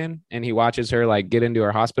were saying, and he watches her like get into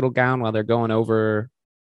her hospital gown while they're going over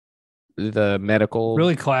the medical.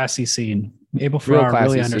 Really classy scene. Abel Ferrara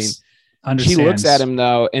really understands. She looks at him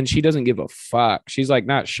though, and she doesn't give a fuck. She's like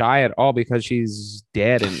not shy at all because she's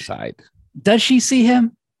dead inside. Does she see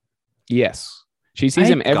him? Yes, she sees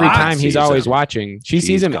him every time. He's always watching. She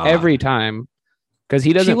sees him every time. Because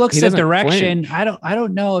he doesn't. She looks at direction. Flinch. I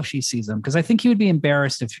don't know if she sees him because I think he would be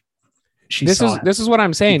embarrassed if she this saw is him. This is what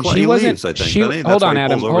I'm saying. She wasn't. Hold on,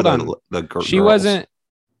 Adam. Hold on. She wasn't.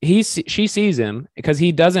 she sees him because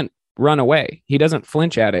he doesn't run away. He doesn't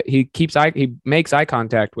flinch at it. He makes eye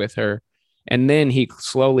contact with her, and then he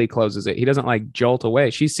slowly closes it. He doesn't like jolt away.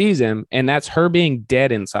 She sees him, and that's her being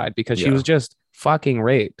dead inside because she was just fucking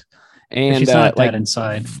raped. And she's not dead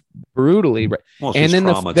inside. Brutally. Well, and then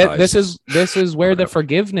this is where the Whatever.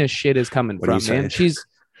 forgiance shit is coming What are from, you man. saying? She's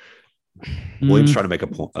William's trying to make a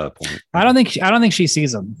point. I don't think she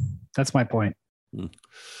sees him. That's my point. Hmm.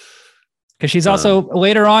 Because she's also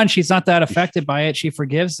later on, she's not that affected by it. She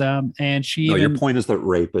forgives them, and she. No, even, your point is that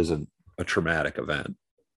rape isn't a traumatic event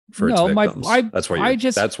for No, its my- victims. I- that's what I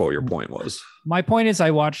just- that's what your point was. My point is, I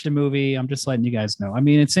watched a movie. I'm just letting you guys know. I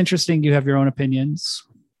mean, it's interesting. You have your own opinions.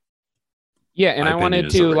 yeah, and My I wanted opinion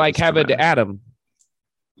is that to rape like is have it to traumatic. Adam.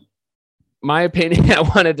 My opinion, I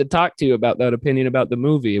wanted to talk to you about that opinion about the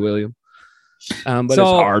movie, William. But So-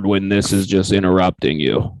 it's hard when this is just interrupting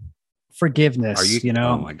you. Forgiveness. Are you? You know,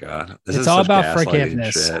 Oh my god! This It's is all such about gaslighting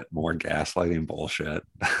forgiveness. Shit. More gaslighting bullshit.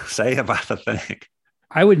 Say about the thing.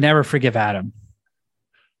 I would never forgive Adam.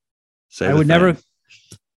 Say I the would thing. never.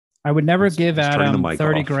 I would never Let's- give let's turn the Adam mic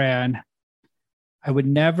 30 off. grand. I would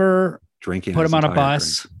never Drinking. put his him on a entire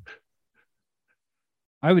bus. drink.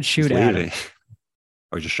 I would He's shoot Adam. leaving.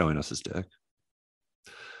 Or just showing us his dick.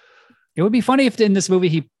 It would be funny if in this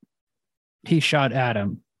movie he shot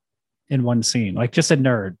Adam in one scene, like just a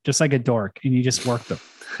nerd, just like a dork, and you just worked him.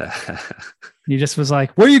 He just was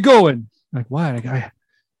like, "Where are you going?" Like, what?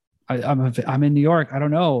 I'm in New York. I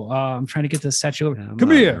don't know. I'm trying to get this statue. Yeah, I'm Come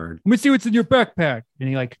not a here. nerd. Let me see what's in your backpack. And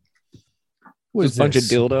he like, what Just is a bunch of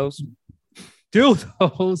this? dildos.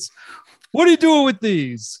 Dildos. What are you doing with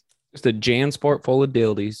these? Just a Jansport full of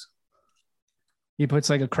dildies. He puts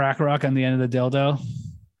like a crack rock on the end of the dildo,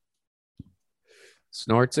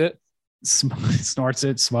 Snorts it snorts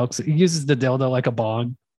it, smokes it. He uses the dildo like a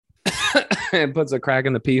bong. and puts a crack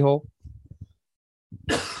in the pee hole.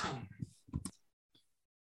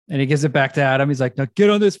 And he gives it back to Adam. He's like, now get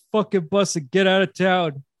on this fucking bus and get out of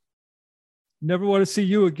town. Never want to see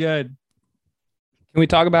you again. Can we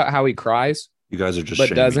talk about how he cries? You guys are just But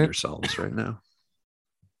shaming doesn't. yourselves right now.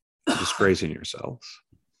 Disgracing yourselves.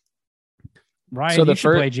 Ryan, So the you should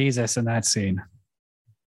fir- play Jesus in that scene.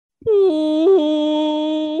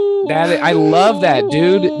 I love that,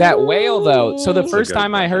 dude. That wail, though. So the It's a first good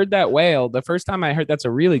time I one. heard that wail, that's a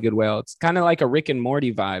really good wail. It's kind of like a Rick and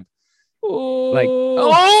Morty vibe. Like,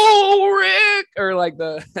 oh, Rick, or like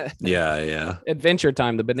the Yeah. Adventure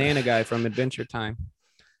Time, the banana guy from Adventure Time,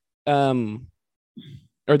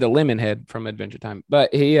 or the lemon head from Adventure Time.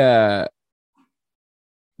 But he, the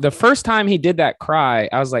first time he did that cry,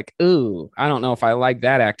 I was like, ooh, I don't know if I like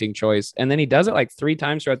that acting choice. And then he does it like 3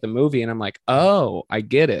 times throughout the movie, and I'm like, oh, I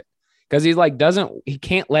get it, because he's like he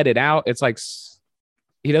can't let it out. It's like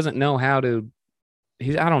he doesn't know how to.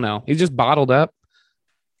 I don't know. He's just bottled up.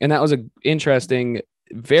 And that was an interesting,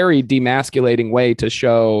 very demasculating way to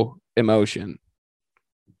show emotion.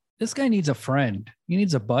 This guy needs a friend. He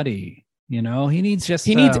needs a buddy. You know, he needs just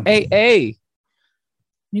He needs AA.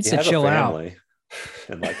 needs to chill out.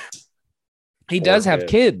 And like, He Poor does have kid.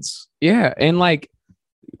 kids. Yeah. And like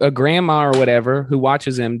a grandma or whatever who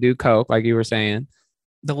watches him do coke, like you were saying.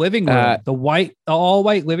 The living room, the all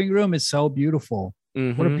white living room is so beautiful. What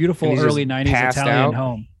a Mhm. beautiful And he's early just 90s passed Italian out.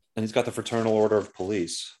 home. and he's got the Fraternal Order of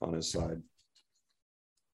Police on his side.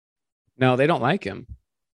 No, they don't like him.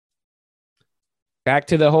 Back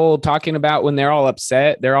to the whole talking about when they're all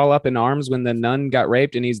upset, they're all up in arms when the nun got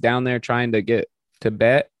raped and he's down there trying to get to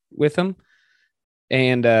bet with them.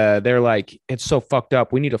 And they're like, it's so fucked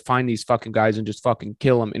up. We need to find these fucking guys and just fucking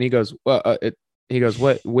kill them. And he goes, well,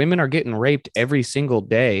 what? Women are getting raped every single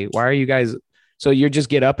day. Why are you guys? So you just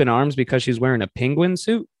get up in arms because she's wearing a penguin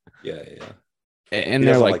suit? Yeah. And He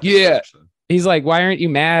they're doesn't like, the yeah. French, though. He's like, why aren't you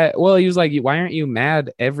mad? Well, he was like, why aren't you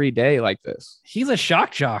mad every day like this? He's a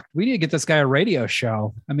shock jock. We need to get this guy a radio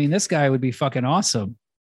show. I mean, this guy would be fucking awesome.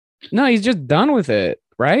 No, he's just done with it,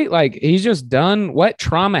 right? Like he's just done. What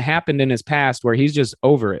trauma happened in his past where he's just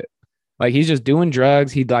over it? Like he's just doing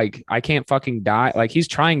drugs. He'd like, I can't fucking die. Like he's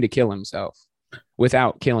trying to kill himself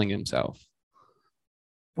without killing himself.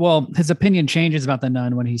 Well, his opinion changes about the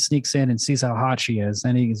nun when he sneaks in and sees how hot she is.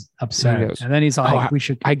 Then he's upset. He goes, And then he's like, we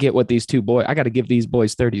should. I get what these two boys, I got to give these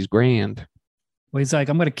boys 30 grand. Well, he's like,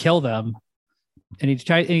 I'm going to kill them. And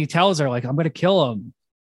he tells her, like, I'm going to kill them.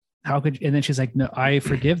 How could, and then she's like, no, I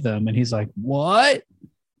forgive them. And he's like, what?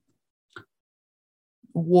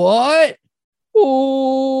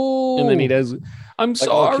 Oh, And then he does, I'm all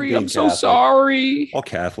sorry. being I'm so Catholic. sorry. All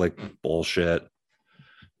Catholic bullshit.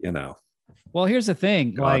 You know, Well, here's the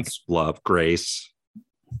thing. Like, God's love, grace.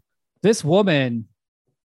 this woman,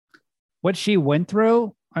 what she went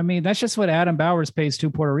through, I mean, that's just what Adam Bowers pays 2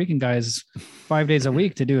 Puerto Rican guys 5 days a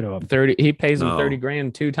week to do to him. 30. He pays them No. 30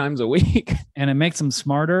 grand 2 times a week. And it makes them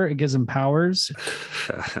smarter. It gives them powers.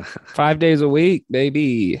 5 days a week,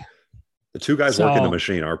 baby. The 2 guys So- working the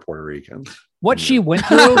machine are Puerto Ricans. What Yeah. she went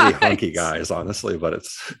through, Pretty hunky guys, honestly, but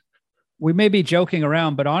it's we may be joking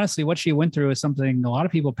around, but honestly, what she went through is something a lot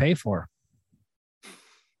of people pay for.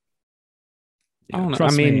 I don't know.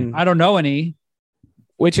 Trust I mean, me. I don't know any.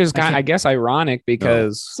 which is can't- I guess ironic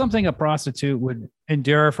because Something a prostitute would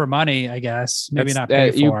endure for money, I guess. Maybe not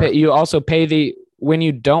pay you for. you also pay when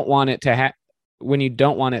you don't want it to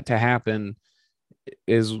happen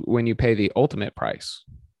is when you pay the ultimate price.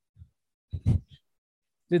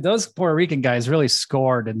 Dude, those Puerto Rican guys really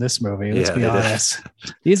scored in this movie. Let's Yeah, be they did. honest.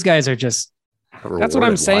 These guys are just. That's what I'm rewarded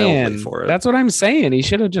wildly saying. for it. That's what I'm saying. He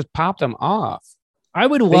should have just popped them off. I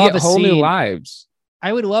would They love get a whole new scene. lives.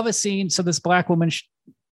 I would love a scene. So this black woman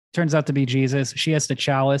turns out to be Jesus. She has the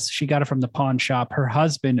chalice. She got it from the pawn shop. Her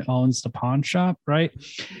husband owns the pawn shop, right?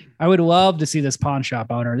 I would love to see this pawn shop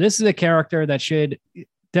owner. This is a character that should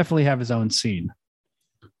definitely have his own scene.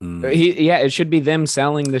 Mm. It should be them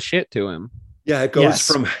selling the shit to him. Yeah, it goes Yes.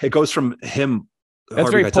 from him. That's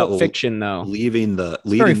Harvey very Keitel Pulp Fiction, though. leaving the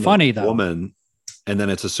very funny, though. woman, and then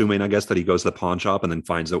it's assuming, I guess, that he goes to the pawn shop and then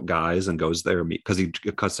finds out guys and goes there because he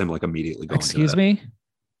cuts him like immediately. Going Excuse to that. me.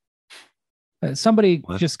 Somebody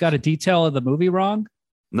What? just got a detail of the movie wrong.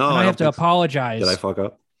 No, And I don't have to think so. apologize. Did I fuck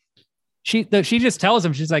up? She just tells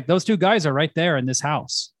him, she's like, those 2 guys are right there in this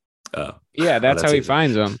house. Oh, Yeah, that's that's how he easy.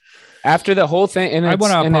 finds them. After the whole thing, and I it's,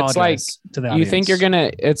 want to and apologize it's like to the you think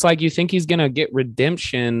audience. it's like you think he's gonna get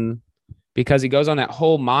redemption because he goes on that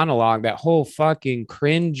whole monologue, that whole fucking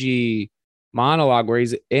cringy monologue where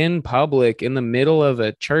he's in public in the middle of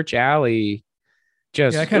a church alley.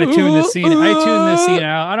 Just Yeah, I kind of tuned the scene. I tuned this scene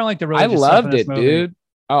out. I don't like the I religious stuff in loved this it, movie. dude.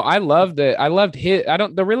 Oh, I loved it. I loved his.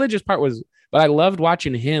 The religious part was, but I loved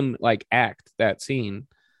watching him like act that scene.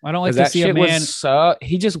 I don't like Because to that see a shit man. was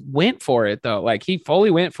he just went for it though. Like he fully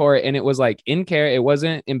went for it, and it was like in care. It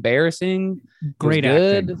wasn't embarrassing. Great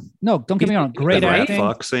good. acting. No, don't get me wrong. Great the rat acting.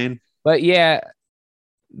 fuck scene. But yeah,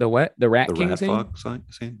 the what? The Rat The King rat scene? fuck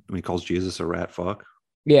scene. When he calls Jesus a rat fuck.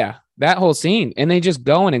 Yeah, that whole scene, and they just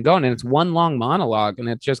going and going, and it's one long monologue, and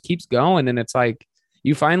it just keeps going, and it's like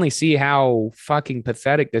you finally see how fucking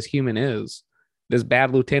pathetic this human is. This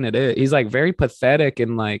bad lieutenant is. He's like very pathetic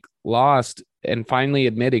and like lost, and finally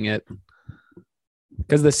admitting it.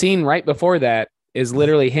 Because the scene right before that is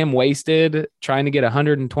literally him wasted trying to get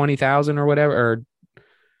 120,000 or whatever, or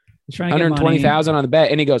He's trying to get money. 120,000 on the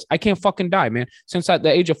bet, and he goes, "I can't fucking die, man. Since at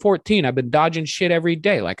the age of 14, I've been dodging shit every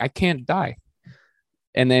day. Like I can't die."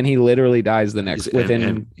 And then he literally dies the next He's- within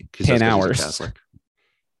and he 10 says 'cause he's a hours. Catholic.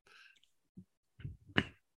 I'm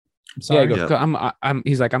Yeah, sorry. he goes, I'm.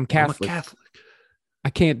 He's like, I'm I'm a Catholic. Catholic. I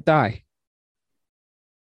can't die.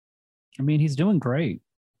 I mean, he's doing great.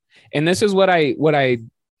 And this is what I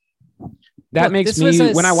that Look, makes this was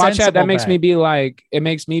me a when I watch that sensible makes me bet. be like, it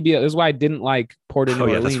makes me be. This is why I didn't like Port of New Oh,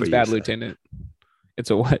 yeah, that's Orleans, what you Bad said. Lieutenant. It's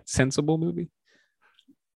a what sensible movie?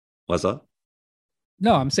 What's up?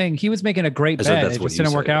 No, I'm saying he was making a great I said bet. that's It what just you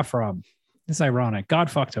didn't work said. out for him. It's ironic. God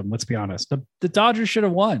fucked him. Let's be honest. The Dodgers should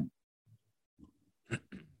have won.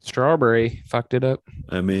 Strawberry fucked it up.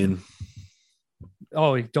 I mean,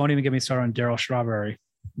 Oh, don't even get me started on Daryl Strawberry.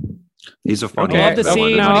 he's a fucking. love the scene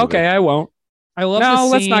when No, he- okay, I won't. I love No,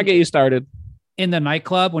 the let's scene not get you started. in the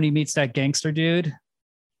nightclub when he meets that gangster dude.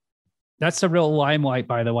 That's the real Limelight,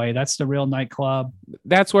 by the way. That's the real nightclub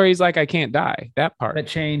That's where he's like, I can't die. That part. that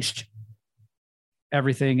changed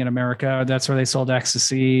everything in America. That's where they sold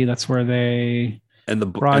ecstasy. That's where they And the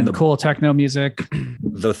brought in cool techno music.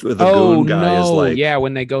 the Oh goon guy no! is like, Yeah,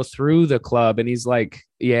 when they go through the club, and he's like,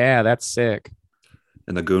 "Yeah, that's sick."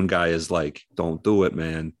 and the goon guy is like, "Don't do it,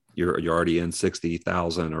 man. You're already in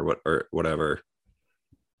 60,000 or whatever."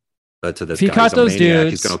 But to this If he guy, caught he's a those maniac.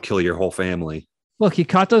 dudes- He's gonna kill your whole family. Look, he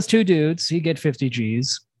caught those 2 dudes. He get 50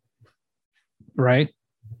 G's. Right?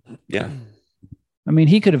 Yeah, I mean,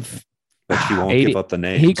 he could have. but she won't 80 give up the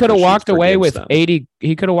name. He could have walked away with 80.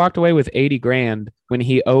 He could have walked away with 80 grand when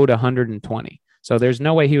he owed 120. So there's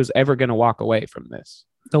no way he was ever going to walk away from this.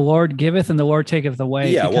 The Lord giveth and the Lord taketh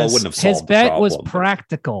away. Yeah, well, it because wouldn't have his solved the bet was problem, but-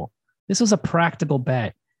 practical. This was a practical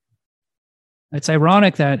bet. It's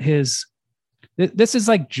ironic that this is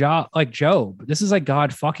like Job. This is like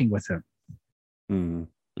God fucking with him. Mhm.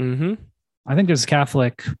 Mm-hmm. I think there's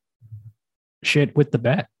Catholic shit with the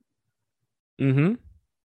bet. Mm-hmm.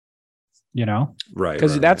 You know, Right,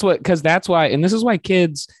 Because right, that's why, and this is why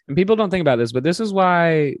kids, and people don't think about this, but this is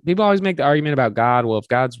why people always make the argument about God. Well, if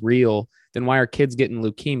God's real, then why are kids getting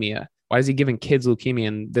leukemia? Why is he giving kids leukemia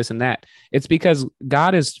and this and that? It's because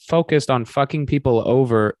God is focused on fucking people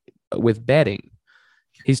over with betting.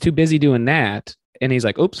 He's too busy doing that. And he's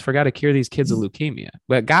like, oops, forgot to cure these kids of leukemia.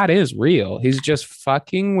 But God is real. He's just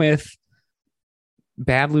fucking with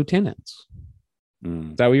bad lieutenants.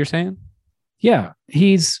 Is that what you're saying? Yeah.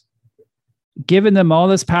 He's given them all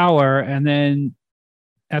this power and then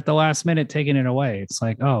at the last minute taking it away. It's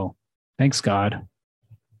like, oh, thanks, God.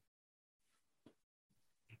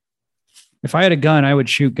 If I had a gun, I would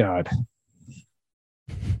shoot God.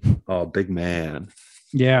 Oh, big man.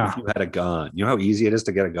 Yeah. If you had a gun, you know how easy it is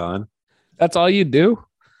to get a gun? That's all you do?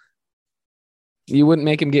 You wouldn't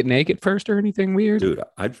make him get naked first or anything weird? Dude,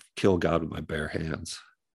 I'd kill God with my bare hands.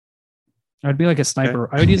 I'd be like a sniper.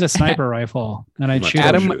 I would use a sniper rifle and I'd My shoot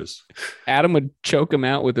toe him. shoes. Adam would choke him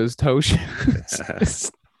out with his toe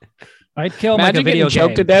shoes. I'd kill him Imagine like a video getting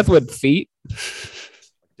choked to game. death with feet.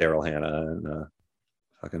 Daryl Hannah and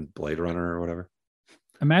fucking Blade Runner or whatever.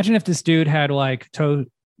 Imagine if this dude had like toe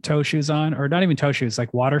shoes on, or not even toe shoes,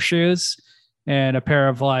 like water shoes and a pair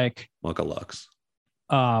of like Monka Lux.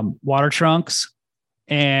 water trunks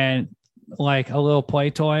and like a little play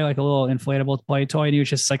toy, like a little inflatable play toy. And he was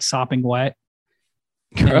just like sopping wet.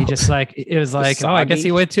 And he just like, it was like, oh, I guess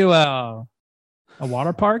he went to a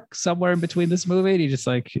water park somewhere in between this movie. And he just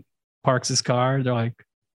like parks his car. They're like,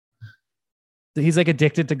 he's like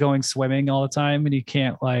addicted to going swimming all the time and he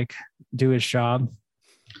can't like do his job.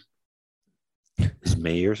 Is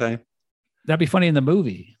me you're saying? That'd be funny in the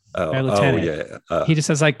movie. Lieutenant. Yeah. He just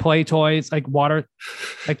has like play toys, like water,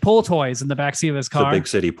 like pool toys in the backseat of his The car. big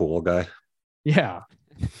city pool guy. Yeah.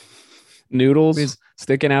 Noodles He's-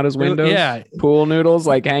 sticking out his windows. Yeah. Pool noodles,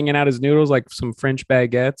 like hanging out his noodles like some French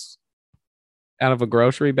baguettes out of a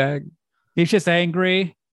grocery bag. He's just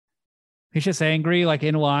angry. He's just angry, like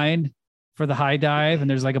in line for the high dive. And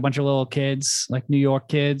there's like a bunch of little kids, like New York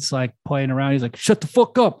kids, like playing around. He's like, shut the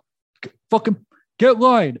fuck up. Fucking get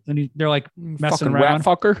line. And they're like messing Fucking around.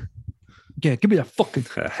 rat fucker. Yeah, give me that fucking.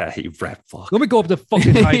 You rat fuck. Let me go up the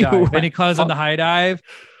fucking high You dive. And he rat climbs on the fuck. high dive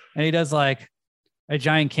and he does like a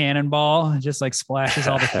giant cannonball and just like splashes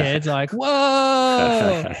all the kids. Like,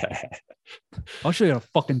 whoa. I'll show you how to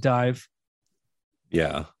fucking dive.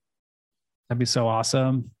 Yeah. That'd be so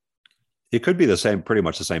awesome. It could be pretty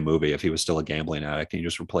much the same movie if he was still a gambling addict and you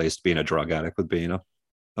just replaced being a drug addict with being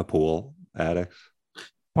a pool addict.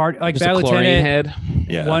 Like Just Bad a chlorine Lieutenant, head.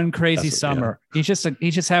 Yeah. One Crazy That's Summer. He's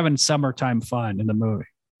just having summertime fun in the movie.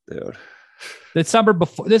 Dude. The summer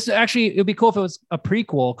before. This actually, it'd be cool if it was a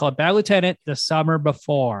prequel called Bad Lieutenant: The Summer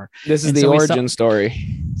Before. This is And the so we origin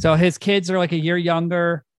story. So his kids are like a year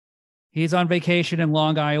younger. He's on vacation in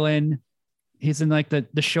Long Island. He's in like the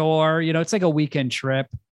shore. You know, it's like a weekend trip.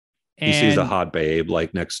 He sees a hot babe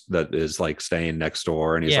that is like staying next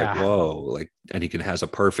door, and he's like, "Whoa!" Like, and has a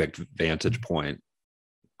perfect vantage point.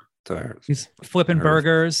 To her. He's flipping Her.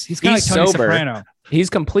 burgers. He's kind of He's like Tony sober. Soprano. He's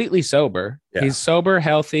completely sober. Yeah. He's sober,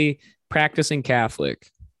 healthy, practicing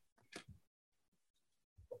Catholic.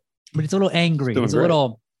 But he's a little angry. Doing He's a great.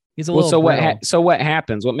 little. Well, so what? brittle. So what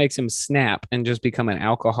happens? What makes him snap and just become an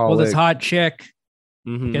alcoholic? Well, this hot chick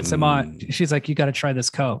Mhm. gets him on. She's like, "You got to try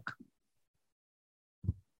this Coke."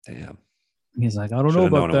 Damn. He's like, "I don't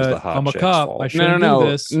Should've know known about it was the that. hot I'm a chick's cop. fault. I shouldn't No. do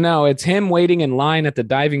this." No, it's him waiting in line at the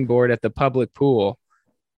diving board at the public pool.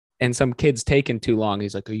 And some kid's taking too long.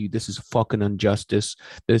 He's like, this is fucking injustice.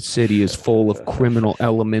 This city is full of criminal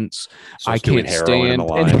elements. I Starts doing can't heroin in stand. the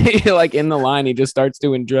line. And he, like in the line, he just starts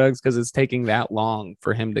doing drugs because it's taking that long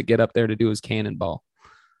for him to get up there to do his cannonball.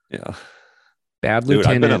 Yeah. Bad Dude, I've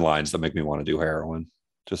been in lieutenant. lines that make me want to do heroin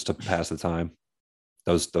just to pass the time.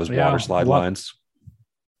 Those Yeah, water slide what- lines.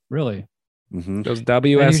 Really? Mm-hmm. Those And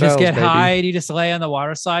WSLs, you just get baby. high and you just lay on the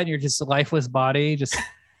water side and you're just a lifeless body, just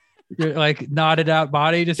you're like knotted out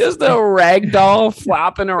body, just Just a rag doll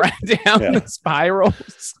flopping around down Yeah. the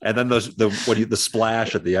spirals. And then the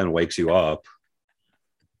splash at the end wakes you up.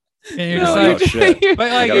 and you're No, just no, like, shit. but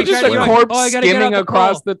I like gotta you're just trying to swim. like, corpse oh, I gotta get skimming out the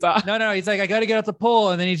across pool. the top. No, he's like, I gotta get out the pool,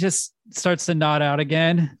 and then he just starts to knot out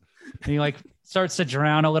again, and he like starts to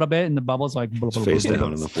drown a little bit, and the bubbles like blah, blah, blah, Face blah, blah.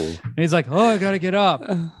 down in the pool. And he's like, oh, I gotta get up,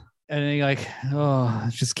 and then he like, oh,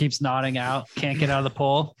 it just keeps nodding out, can't get out of the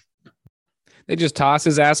pool. They just toss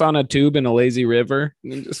his ass on a tube in a lazy river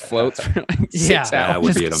and then just floats for like 6 Yeah. hours. That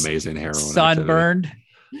would be an Just amazing heroin. activity. Sunburned.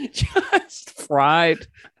 Just fried.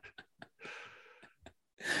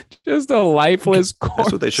 Just a lifeless corpse.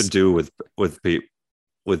 That's what they should do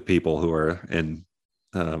with people who are in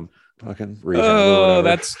fucking rehab. or Oh, whatever.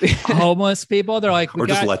 that's Homeless people, they're like, or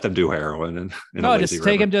just let them do heroin in no, a lazy just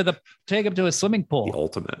take river. him to a swimming The pool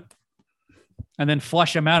ultimate. and then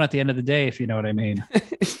flush him out at the end of the day, if you know what I mean.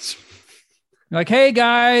 Like, hey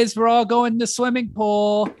guys, we're all going to the swimming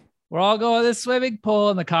pool. We're all going to the swimming pool.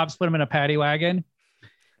 And the cops put them in a paddy wagon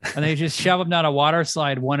and they just shove them down a water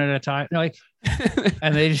slide one at a time. They're like,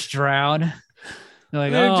 and they just drown. They're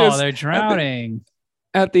like, they're drowning.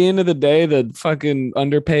 At the end of the day, the fucking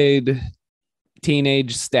underpaid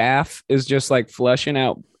teenage staff is just like flushing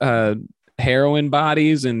out heroin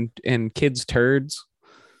bodies and kids' turds.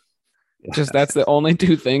 Just that's the only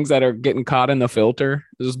two things that are getting caught in the filter,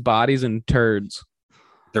 just bodies and turds.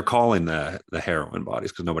 They're calling the heroin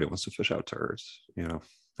bodies because nobody wants to fish out turds. You know,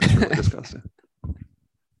 that's really disgusting.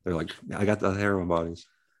 They're like, I got the heroin bodies.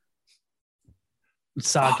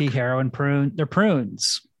 Soggy heroin prune. They're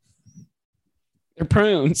prunes. They're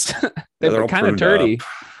prunes. They're kind of dirty. Up.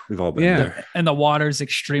 We've all been there. And the water's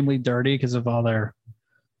extremely dirty because of all their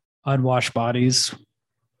unwashed bodies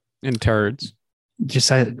and turds.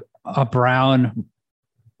 Just a brown,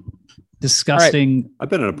 disgusting. Right. I've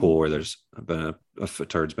been in a pool where there's been a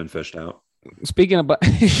turd's been fished out. Speaking of,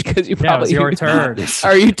 because you probably your turd.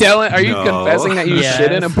 Are you confessing that you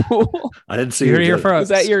shit in a pool? I didn't see your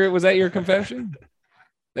first. Was that your confession?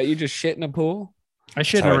 That you just shit in a pool? I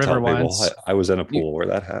shit in a river once. I was in a pool where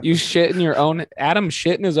that happened. You shit in your own. Adam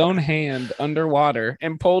shit in his own hand underwater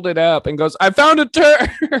and pulled it up and goes, "I found a turd."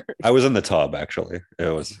 I was in the tub actually. It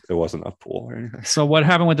wasn't a pool or anything. So what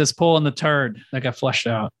happened with this pool and the turd that got flushed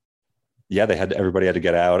out? Yeah, everybody had to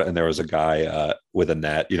get out, and there was a guy with a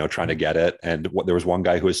net, trying to get it, and there was one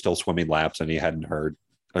guy who was still swimming laps, and he hadn't heard,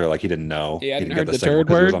 or like he didn't know, he didn't get the turd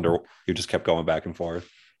word. He just kept going back and forth.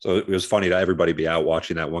 So it was funny to everybody be out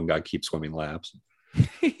watching that one guy keep swimming laps.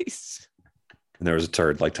 And there was a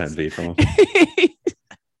turd like 10 feet from him.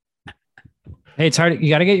 Hey, it's hard. You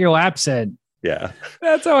got to get your laps in. Yeah.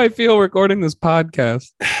 That's how I feel recording this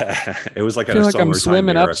podcast. It was like I feel like I'm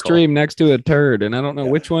swimming upstream next to a turd, and I don't know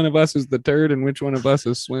which one of us is the turd and which one of us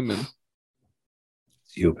is swimming.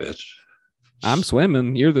 It's you, bitch. I'm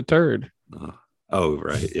swimming. You're the turd. Oh,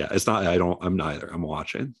 right. Yeah. It's not. I'm neither. I'm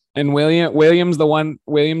watching. And William's the one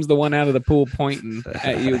out of the pool pointing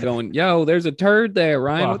at you, going, "Yo, there's a turd there,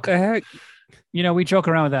 Ryan. What the heck?" We joke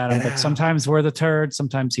around with Adam, but sometimes we're the turd,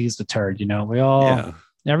 sometimes he's the turd. We all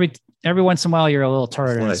every once in a while you're a little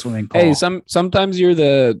turd in a swimming pool. Hey, sometimes you're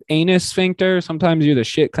the anus sphincter, sometimes you're the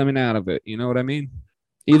shit coming out of it. You know what I mean?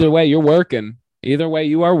 Either way, you're working. Either way,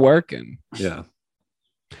 you are working. Yeah.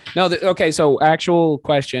 No, okay. So, actual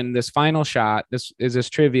question: this final shot. This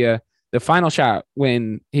trivia. The final shot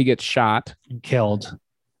when he gets shot and killed,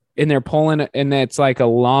 and they're pulling, and it's like a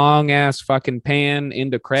long ass fucking pan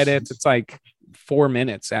into credits. It's like 4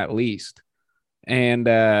 minutes at least. And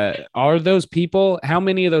are those people? How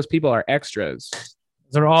many of those people are extras?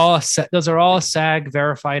 Those are all SAG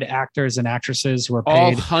verified actors and actresses who are paid.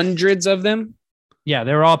 All hundreds of them. Yeah,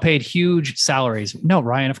 they're all paid huge salaries. No,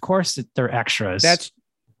 Ryan, of course they're extras.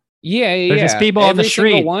 They're just people on the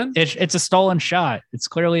street. It's a stolen shot. It's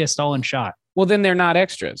clearly a stolen shot. Well, then they're not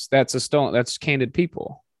extras. That's candid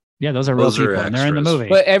people. Yeah, those are real people. And they're in the movie.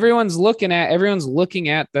 But everyone's looking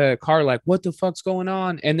at the car like, what the fuck's going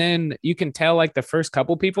on? And then you can tell like the first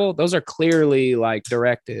couple people, those are clearly like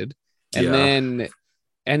directed. And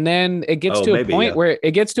then it gets to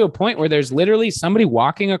a point where there's literally somebody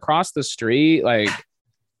walking across the street, like,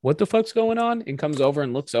 what the fuck's going on? And comes over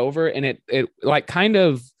and looks over, and it like kind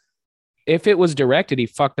of, if it was directed, he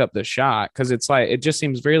fucked up the shot, because it's like, it just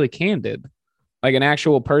seems really candid. Like an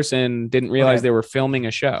actual person didn't realize they were filming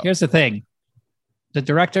a show. Here's the thing. The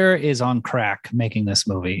director is on crack making this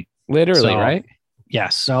movie. Literally, right?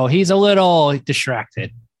 Yes. So he's a little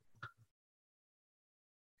distracted.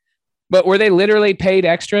 But were they literally paid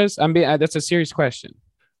extras? That's a serious question.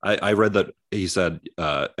 I read that he said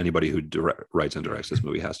anybody who writes and directs this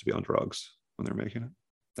movie has to be on drugs when they're making it.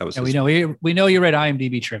 That was. And we know you read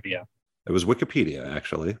IMDb trivia. It was Wikipedia,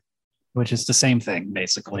 actually. Which is the same thing,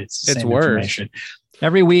 basically. It's the same worse. Information.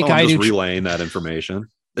 Every week I do relaying that information.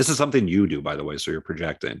 This is something you do, by the way, so you're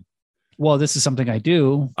projecting. Well, this is something I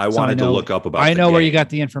do. I wanted to look up about. I know where you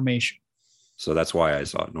got the information. So that's why I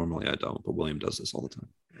saw it. Normally I don't, but William does this all the time.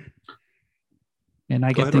 And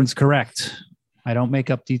I get things correct. I don't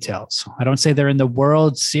make up details. I don't say they're in the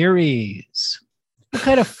World Series. What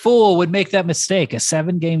kind of fool would make that mistake? A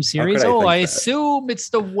 7-game series? I assume it's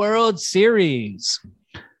the World Series.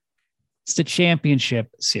 It's the championship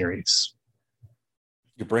series.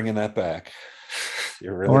 You're bringing that back.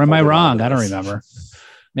 Or am I wrong? I don't remember.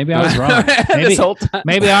 Maybe I was wrong.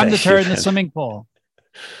 Maybe I'm the turd in the swimming pool.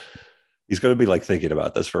 He's going to be like thinking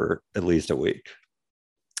about this for at least a week.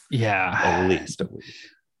 Yeah. At least a week.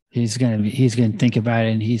 He's gonna think about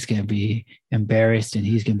it, and he's gonna be embarrassed, and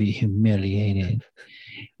he's gonna be humiliated.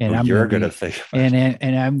 And You're gonna think about it.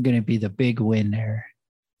 And I'm gonna be the big winner.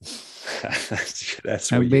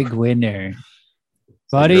 That's a big winner. Your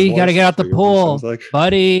Buddy, you gotta voice? get out the Your voice pool. sounds like-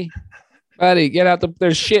 Buddy, Get out the.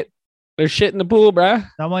 There's shit. There's shit in the pool, bruh.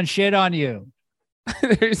 someone shit on you.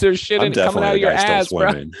 there's shit I'm coming out of definitely your the guy still ass,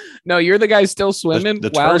 bro. swimming. No, you're the guy still swimming The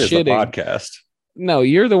while turd is the shitting. podcast. No,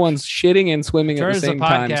 you're the ones shitting and swimming at the Turns the same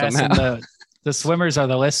time podcast, somehow. and the swimmers are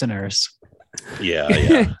the listeners.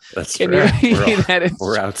 Yeah. That's Can true. you We're, all- that is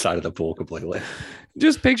we're outside of the pool completely.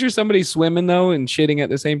 just picture somebody swimming though and shitting at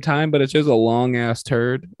the same time, but it's just a long ass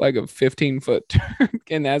turd, like a 15-foot turd.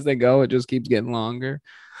 And as they go, it just keeps getting longer.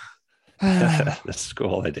 That's a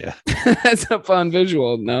cool idea. That's a fun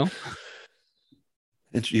visual, no?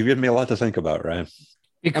 You've given me a lot to think about, Ryan.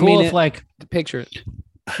 Be I cool mean, if like Picture it.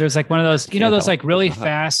 there's like one of those, Can't those help. like really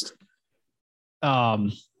fast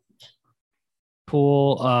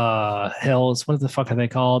pool hills. What the fuck are they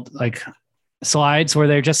called? Like slides where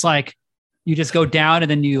they're just like you just go down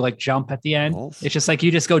and then you like jump at the end. Hills? It's just like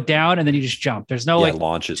you just go down and then you just jump. There's no Yeah, like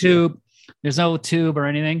launches. tube. There's no tube or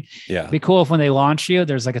anything. Yeah. It'd be cool if when they launch you,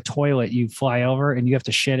 there's like a toilet you fly over and you have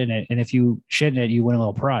to shit in it. And if you shit in it, you win a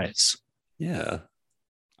little prize. Yeah.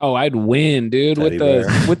 Oh, I'd win, dude, Teddy with bear.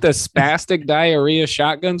 the spastic diarrhea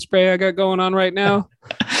shotgun spray I got going on right now.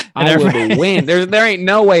 And I every- would win. There ain't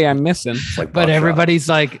no way I'm missing. It's like But buckshot. everybody's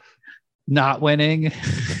like not winning.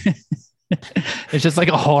 It's just like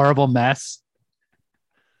a horrible mess.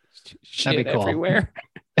 Shit be cool. everywhere.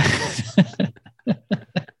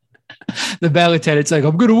 The bad lieutenant's like,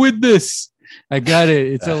 I'm gonna win this. I got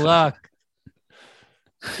it. It's a lock.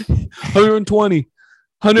 120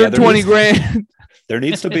 needs- grand. There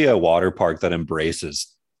needs to be a water park that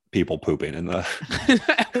embraces people pooping in the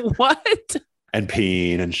What? and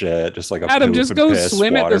peeing and shit. Just like a Adam, poop just and go piss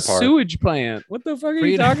swim at water the park. sewage plant. What the fuck are you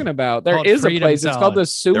Freedom- talking about? There called is a Freedom place. It's called the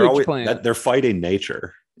Zone. sewage plant. They're fighting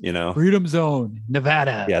nature, you know? Freedom Zone,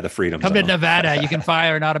 Nevada. Yeah, the freedom Come zone. to Nevada. You can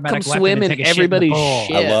fire an automatic Come weapon swim and in take a shit in the everybody's pool.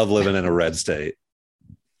 shit. I love living in a red state.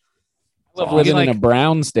 I love awesome. living in a Like-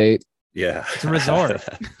 brown state. Yeah. It's a resort.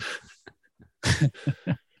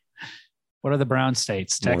 What are the brown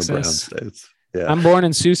states? More brown Texas. states. Yeah. I'm born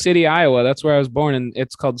in Sioux City, Iowa. That's where I was born, and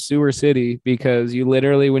it's called Sewer City because you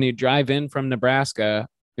literally, when you drive in from Nebraska,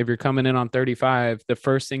 if you're coming in on 35, the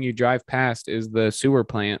first thing you drive past is the sewer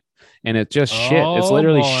plant, and it's just shit. It's Oh,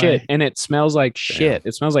 literally boy. shit, and it smells like shit.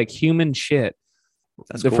 It smells like human shit.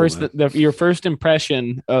 That's the cool, first, man. your first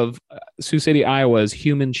impression of Sioux City, Iowa, is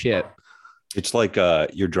human shit. It's like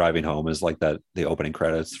you're driving home is like that the opening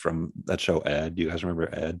credits from that show Ed. Do you guys remember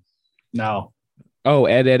Ed? No. Oh,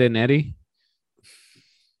 Ed, Ed, and Eddie.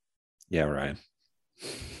 Yeah, Ryan.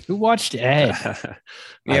 Who watched Ed?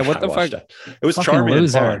 Yeah, what the watched fuck? It. It was Fucking charming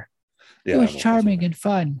loser. and fun. Yeah, It was I'm a charming loser. and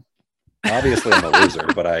fun. Obviously, I'm a loser,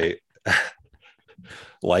 but I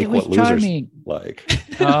like It was what losers charming. like.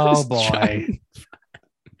 Oh boy.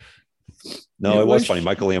 No, It it was was- funny.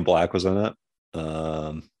 Michael Ian Black was in it.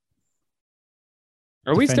 Are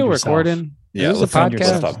we Defend still yourself. recording? Yeah, Is this let's, a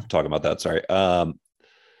let's podcast? stop talking about that. Sorry.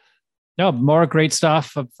 No, more great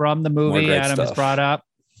stuff from the movie great Adam has stuff. brought up.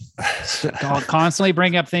 Constantly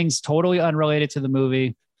bring up things totally unrelated to the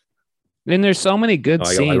movie. And there's so many good No,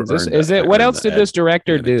 I scenes. This, earned is that. it? I What earned else the did this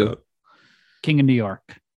director do? anecdote. King of New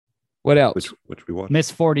York. What else? Which we watched.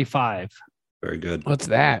 Miss 45. Very good. What's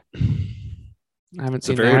that? I haven't It's a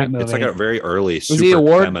seen very. that. that It's like a movie. very early he super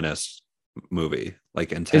award- feminist movie.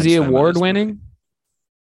 Like intense. Is he feminist award movie. winning?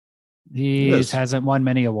 He Yes. hasn't won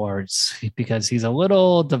many awards because he's a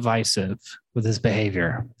little divisive with his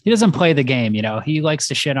behavior. He doesn't play the game, you know. He likes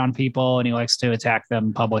to shit on people and he likes to attack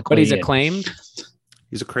them publicly. But he's And acclaimed.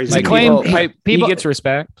 He's a crazy. Like guy. claim- he people- gets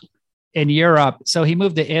respect. in Europe. So he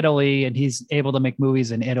moved to Italy and he's able to make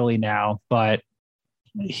movies in Italy now, but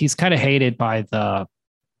he's kind of hated by the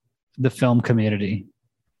film community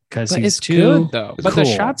because But he's it's too good though. it's But cool. the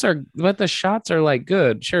shots are like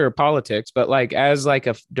good. Sure, politics, but like as like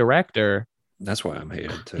a director, That's why I'm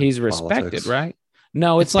hated. Too. he's respected, Politics. right?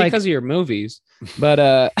 No, it's It's like- because of your movies. But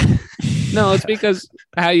no, it's because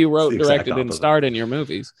how you wrote, It's the exact directed, and opposite. starred in your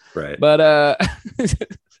movies. Right. But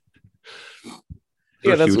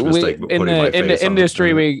yeah, It's a that's huge we, mistake in putting my the in face the on industry.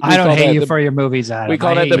 it. We I don't call hate that you the- for your movies, Adam. we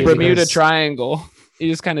call I that hate the you Bermuda because- Triangle. You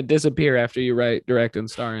just kind of disappear after you write, direct, and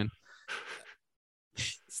star in.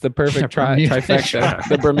 It's the perfect Bermuda trifecta. Triangle.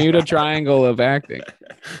 The Bermuda Triangle of acting.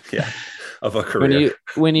 Yeah. Of a When career.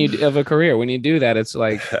 you of a career, when you do that, it's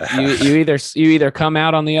like you either come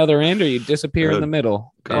out on the other end or you disappear in the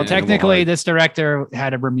middle. Well, Well, And- technically, Hard. this director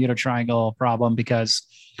had a Bermuda Triangle problem because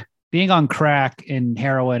being on crack and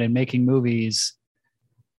heroin and making movies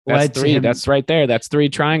led to him, That's right there. That's 3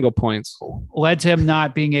 triangle points. led to him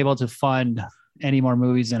not being able to fund any more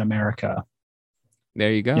movies in America.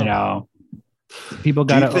 There you go. You know, people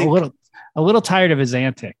got a little tired of his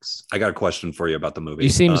antics. I got a question for you about the movie. He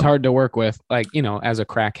seems hard to work with, like, you know, as a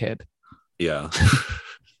crackhead. Yeah.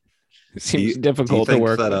 It seems difficult to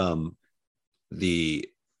work that, with.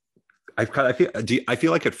 I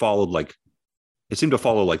feel like it followed, like, it seemed to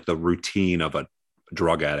follow like the routine of a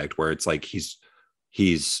drug addict, where it's like he's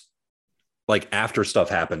like, after stuff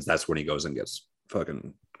happens, that's when he goes and gets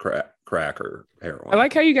fucking crack or heroin. I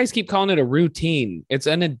like how you guys keep calling it a routine. It's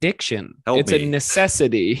an addiction. It's a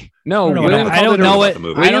necessity. No, I don't know what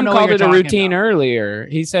William called it a routine earlier.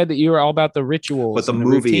 He said that you were all about the rituals. But the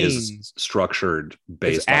movie is structured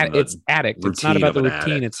based on it's addict. It's not about the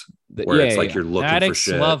routine. It's like you're looking for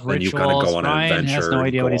shit and you kind of go on an adventure. Has no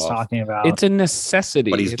idea what he's talking about. It's a necessity.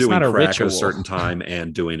 But he's doing crack at a certain time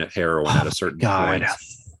and doing heroin at a certain point.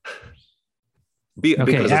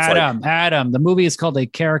 Okay, Adam, the movie is called A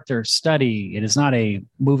Character Study. It is not a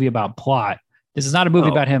movie about plot. This is not a movie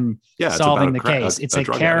about him solving the case. It's a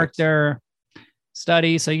character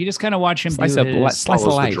study. So you just kind of watch him slice of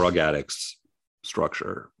life. The drug addicts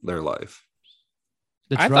structure their life.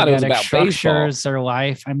 The drug addict structures their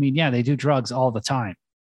life. I mean, yeah, they do drugs all the time.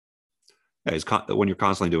 Yeah, when you're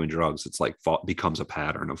constantly doing drugs, it's like becomes a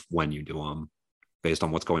pattern of when you do them based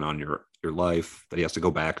on what's going on in your life that he has to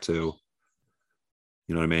go back to.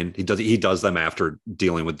 You know what I mean? He does them after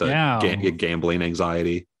dealing with the gambling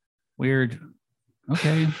anxiety. Weird.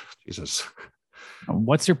 Okay. Jesus.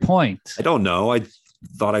 What's your point? I don't know. I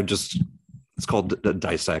thought it's called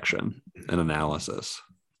dissection and analysis.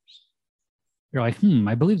 You're like,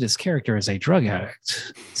 I believe this character is a drug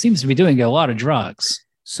addict. Seems to be doing a lot of drugs.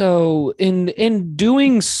 So in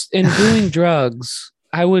doing drugs,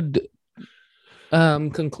 I would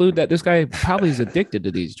conclude that this guy probably is addicted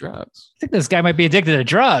to these drugs. I think this guy might be addicted to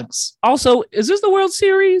drugs. Also, is this the World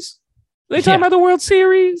Series? Are they talking about the World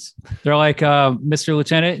Series? They're like, Mr.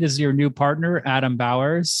 Lieutenant, this is your new partner, Adam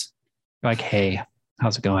Bowers. You're like, hey,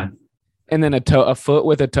 how's it going? And then a foot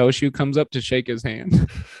with a toe shoe comes up to shake his hand.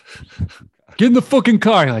 Get in the fucking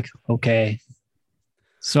car. You're like, okay.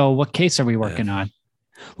 So what case are we working on?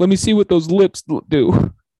 Let me see what those lips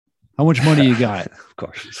do. How much money you got? Of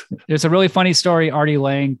course. There's a really funny story Artie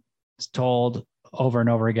Lang told over and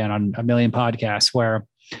over again on a million podcasts, where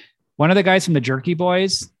one of the guys from the Jerky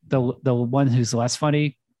Boys, the one who's less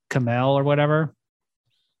funny, Kamel or whatever,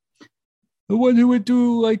 the one who would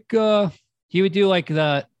do like the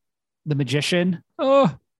magician.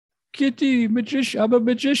 Oh, Kitty, magician! I'm a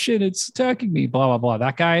magician. It's attacking me. Blah blah blah.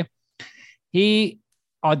 That guy, he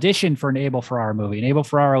auditioned for an Abel Ferrara movie. And Abel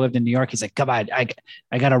Ferrara lived in New York. He's like, come on,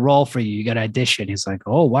 I got a role for you. You got to audition. He's like,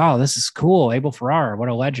 oh, wow, this is cool. Abel Ferrara, what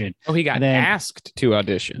a legend. Oh, he got asked to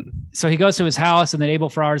audition. So he goes to his house, and then Abel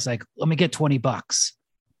Ferrara's like, let me get $20.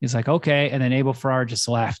 He's like, okay. And then Abel Ferrara just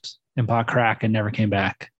left and bought crack and never came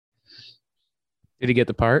back. Did he get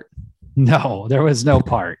the part? No, there was no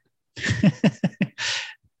part.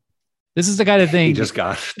 This is the kind of thing. He just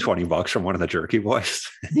got $20 from one of the Jerky Boys.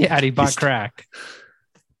 Yeah, and he bought crack.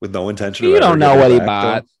 With no intention. You don't know what he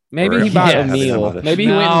bought. Maybe he bought a meal. Maybe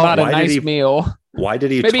he went and bought a nice meal. Why did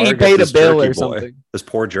he? Maybe he paid a bill or something. This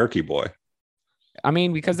poor Jerky Boy. I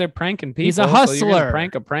mean, because they're pranking people. He's a hustler. So you're gonna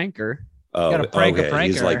prank a pranker. Oh, okay.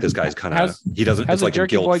 He's like, this guy's kind of. He doesn't. It's like a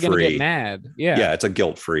Jerky Boy gonna guilt-free. get mad. Yeah. Yeah, it's a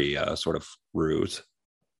guilt-free sort of ruse.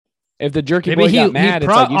 If the Jerky Boy got mad,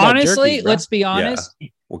 it's like, you got honestly, jerky, let's be honest. Yeah.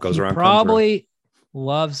 What goes around probably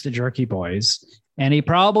loves the Jerky Boys, and he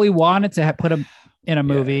probably wanted to put him in a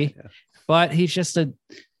movie. Yeah. But he just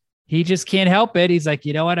can't help it. He's like,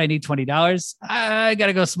 you know what? I need $20. I got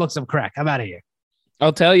to go smoke some crack. I'm out of here.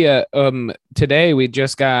 I'll tell you, today we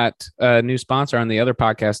just got a new sponsor on the other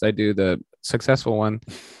podcast I do, the successful one.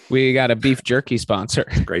 We got a beef jerky sponsor.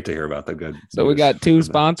 Great to hear about the good. So we got 2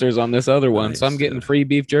 sponsors on this other one. Nice, so I'm getting free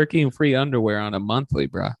beef jerky and free underwear on a monthly,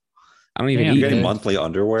 bro. I don't even eat getting monthly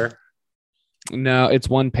underwear. No, it's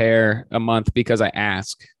 1 pair a month because I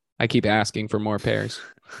keep asking for more pairs.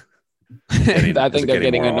 I think they're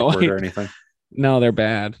getting annoyed or anything. No, they're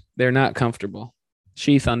bad. They're not comfortable.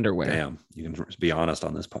 Sheath underwear. Damn, you can be honest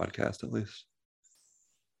on this podcast at least.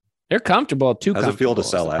 They're comfortable. Too comfortable. How's it feel to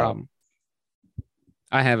sell out? Problem.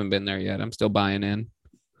 I haven't been there yet. I'm still buying in.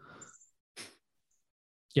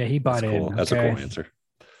 Yeah, he bought in. Cool. That's a cool answer.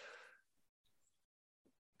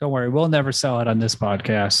 Don't worry, we'll never sell it on this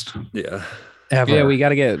podcast. Yeah. Ever. Yeah, we got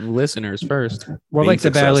to get listeners first. We're like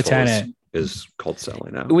the Bad Lieutenant. Is called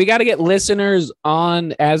selling out. We got to get listeners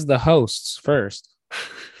on as the hosts first.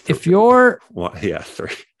 If you're 3.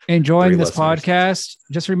 enjoying 3 this listeners. podcast,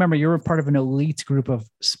 just remember you're a part of an elite group of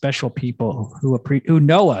special people who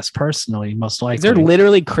know us personally, most likely. Is there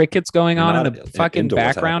literally crickets going You're on in not the fucking indoors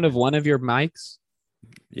background of happening. one of your mics?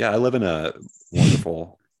 Yeah, I live in a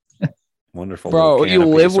wonderful, wonderful. Bro, little you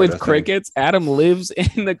canopy live sort with of thing. crickets? Adam lives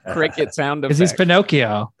in the cricket sound Because effect. he's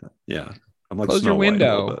Pinocchio. Yeah, I'm like Close Snow your White a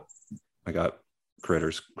little window. bit. I got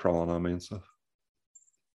critters crawling on me and stuff.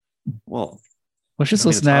 Well, Let's just I mean,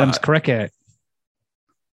 listen it's to Adam's hot. cricket.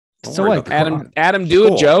 don't So worry what? about the Adam, do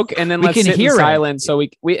Cool. a joke and then We let's can sit in hear it. silence. So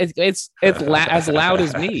it's as loud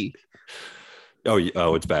as me.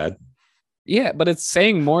 Oh, it's bad. Yeah, but it's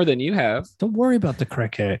saying more than you have. Don't worry about the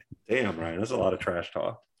cricket. Damn, Ryan, that's a lot of trash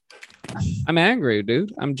talk. I'm angry,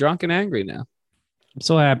 dude. I'm drunk and angry now. I'm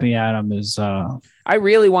so happy Adam is I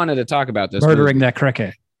really wanted to talk about this. murdering movie. that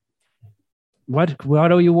cricket. What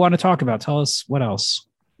do you want to talk about? Tell us what else.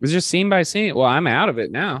 It was just scene by scene. Well, I'm out of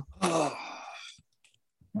it now.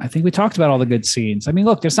 I think we talked about all the good scenes. I mean,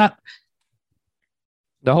 look, there's not.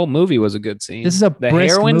 The whole movie was a good scene. This is a the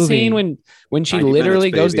brisk heroin movie. scene when she 90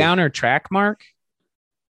 literally minutes, goes baby. down her track mark,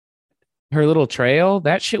 her little trail.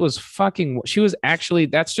 That shit was fucking. She was actually.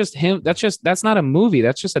 That's just him. That's not a movie.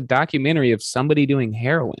 That's just a documentary of somebody doing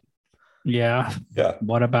heroin. Yeah. Yeah.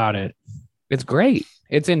 What about it? It's great.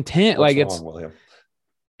 It's intent. Like What's wrong, William?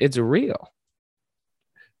 it's real.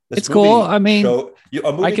 This It's cool. I mean, a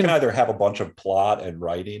movie I can- can either have a bunch of plot and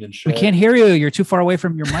writing and We shit. can't hear you. You're too far away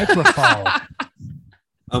from your microphone.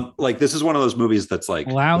 Like this is one of those movies that's like a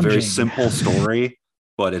Lounging. very simple story,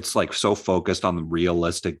 but it's like so focused on the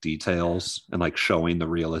realistic details and like showing the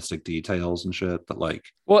realistic details and shit that like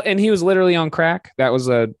Well, and he was literally on crack. That was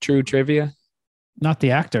a true trivia. Not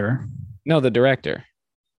the actor. No, the director.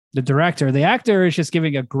 The director. The actor is just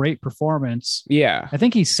giving a great performance. Yeah. I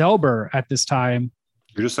think he's sober at this time.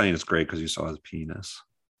 you're just saying it's great because you saw his penis.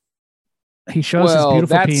 He shows his Well,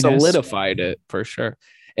 beautiful that penis. solidified it for sure.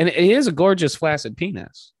 And it is a gorgeous, flaccid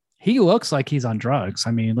penis. He looks like he's on drugs.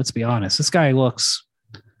 I mean, let's be honest. This guy looks.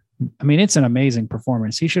 I mean, it's an amazing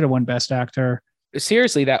performance. He should have won Best Actor.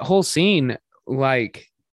 Seriously, that whole scene, like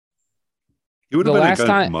He would the have been a last good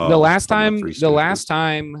time, Mo the last from time, Three the last Stooges.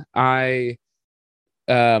 time I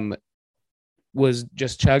was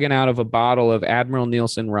just chugging out of a bottle of Admiral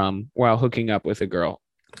Nielsen rum while hooking up with a girl.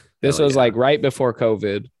 This Hell was yeah. like right before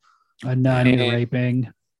COVID. A nun And-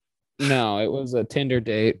 raping. No, it was a Tinder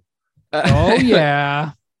date. Oh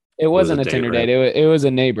yeah. It wasn't a a date Tinder rape? date. It was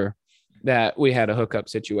a neighbor that we had a hookup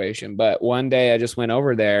situation. But one day I just went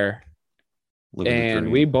over there Living the and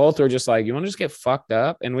dream. we both were just like, you want to just get fucked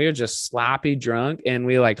up? And we were just sloppy drunk and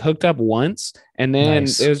we like hooked up once. And then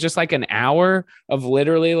Nice. it was just like an hour of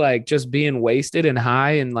literally like just being wasted and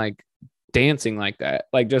high and like dancing like that,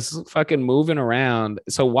 like just fucking moving around.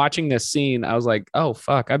 So watching this scene, I was like, oh,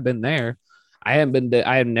 fuck, I've been there. I have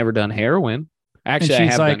never done heroin. Actually, I she's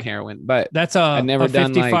have like- done heroin, but That's a I've never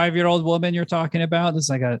done, like- 55-year-old woman you're talking about. This is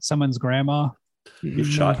like someone's grandma. You've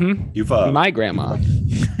shot. Mhm. You've my grandma.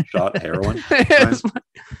 shot heroin. I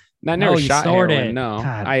never No, you shot snorted heroin. it. No,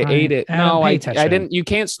 God, I Ryan, ate it. Adam, No, pay I attention. didn't. You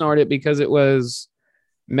can't snort it because it was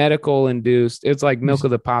medical induced. It's like milk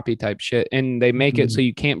of the poppy type shit, and they make it so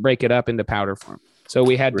you can't break it up into powder form. So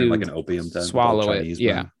we had We're in to like an opium den. with swallow all it. Chinese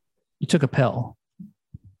Yeah, men. You took a pill.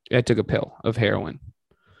 I took a pill of heroin.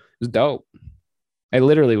 It was dope. I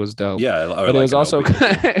literally was dope. Yeah, but it was also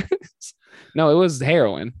no, it was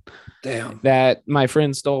heroin damn. that my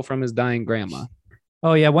friend stole from his dying grandma.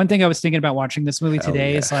 Oh yeah, one thing I was thinking about watching this movie Hell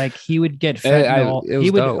today yeah. is like he would get I- fentanyl. it was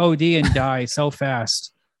He would dope. OD and die so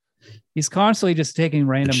fast. He's constantly just taking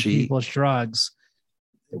random she- people's drugs,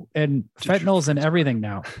 and Did your fentanyl's in friends- everything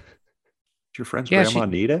now. Did your friend's Yeah, grandma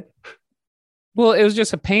need it? Well, it was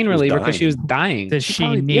just a pain was reliever because she was dying. dying. Does she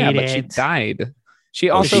yeah, need but she it? died. She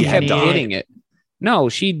also she kept had died? hitting it. No,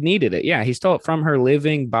 she needed it. Yeah, he stole it from her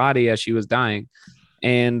living body as she was dying.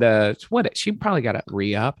 And what? She probably got to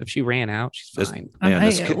re-up. If she ran out, she's This- fine. Man, Hey,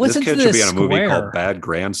 this kid listen should to be this in a movie square. called Bad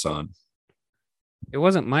Grandson. It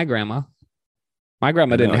wasn't my grandma. My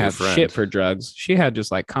grandma I know, didn't your have friend. shit for drugs. She had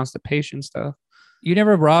just like constipation stuff. You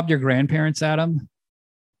never robbed your grandparents, Adam?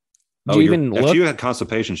 Did you you're- even if look? you had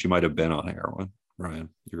constipation, she might have been on heroin. Ryan,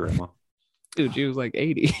 your grandma. Dude, she was like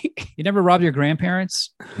 80. You never robbed your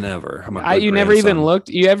grandparents? Never. I'm a good You never even grandson. looked.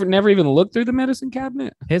 You ever never even looked through the medicine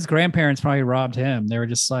cabinet? His grandparents probably robbed him. They were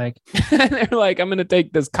just like, They're like, I'm gonna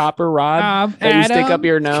take this copper rod that you stick up Adam,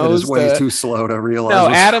 your Kid nose. is way to- too slow to realize. No,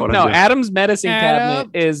 what's Adam. going No, on. Adam's medicine Adam.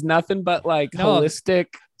 cabinet is nothing but like No. holistic,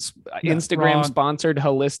 Yeah, Instagram wrong. sponsored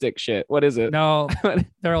holistic shit. What is it? no,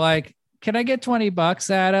 they're like, can I get $20,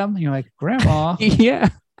 Adam? And you're like, Grandma, Yeah.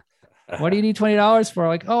 what do you need $20 for?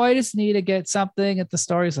 Like, oh, I just need to get something at the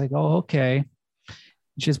store. He's like, oh, okay.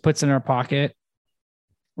 She just puts it in her pocket,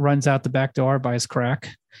 runs out the back door, buys crack.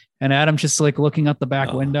 And Adam's just like looking out the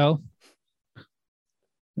back window,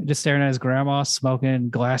 just staring at his grandma smoking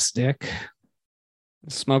glass dick.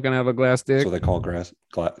 Smoking out of a glass dick. So they call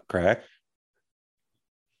crack.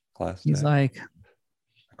 Glass. He's dick. like,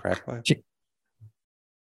 A crack pipe.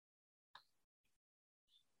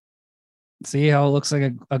 see how it looks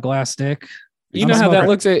like a glass dick? You know how that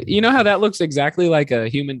looks. You know how that looks exactly like a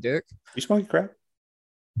human dick. You smoking crack?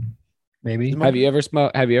 Maybe. Have you ever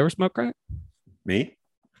smoked crack? Me?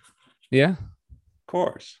 Yeah. Of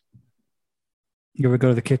course. You ever go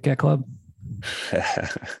to the Kit Kat Club?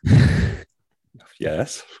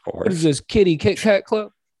 Yes, of course. What is this, Kitty Kit Kat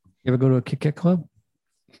Club? You ever go to a Kit Kat Club?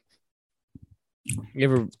 You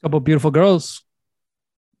ever A couple of beautiful girls.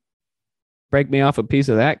 break me off a piece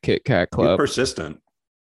of that Kit Kat You're Club? persistent.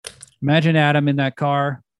 Imagine Adam in that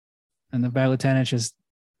car, and the bad lieutenant just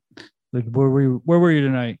like, where were you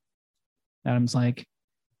tonight? Adam's like,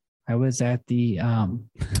 I was at the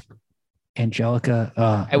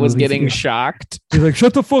Angelica. I was movie getting theater." shocked. He's like,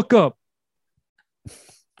 shut the fuck up,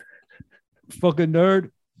 fucking nerd.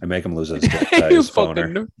 I make him lose his, You his fucking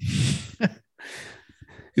phoner. nerd.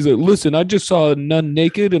 He's like, listen, I just saw a nun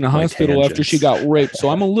naked in a My hospital after she got raped, so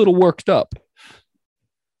I'm a little worked up.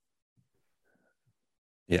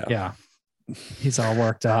 Yeah. Yeah, he's all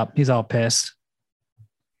worked up. He's all pissed.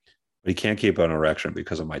 But he can't keep an erection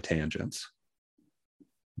because of my tangents.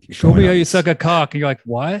 Keep Show going me how on you these- suck a cock. And you're like,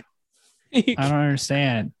 what? I don't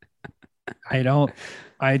understand. I don't.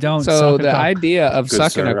 So suck a the cock. idea of Good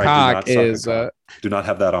sucking sir, I a do cock not suck a is cock. Do not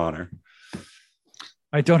have that honor.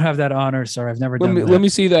 I don't have that honor, sir. I've never let done me that. let me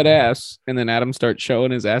see that ass. And then Adam starts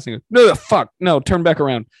showing his ass and goes, no, fuck, no, turn back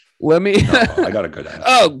around. Let me No, I got a good ass.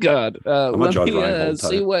 oh god. I'm a Let Judge me Reinhold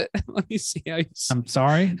see type. what let me see I'm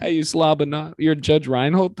sorry. how you slob a knot. You're Judge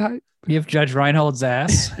Reinhold type? You have Judge Reinhold's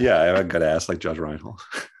ass. Yeah, I have a good ass like Judge Reinhold.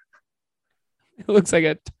 It looks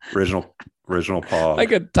like Original paw.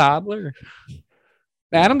 a toddler.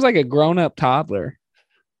 Adam's like a grown-up toddler.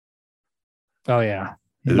 Oh yeah.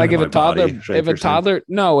 Isn't Like it if my a toddler, body shape if a you're saying? toddler,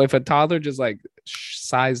 no, if a toddler just like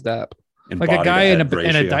sized up. Like Body a to guy in head a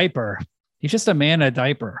ratio. diaper. He's just a man in a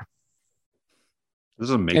diaper. This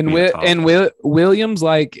doesn't make And me a toddler. Williams,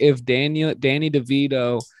 like if Danny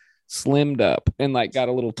DeVito slimmed up and like got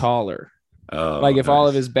a little taller, Oh, like if all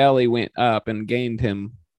of nice. his belly went up and gained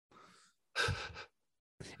him.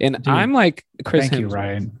 And Dude, I'm like Chris Thank you, Hemsworth.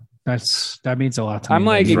 Ryan. That means a lot to me. I'm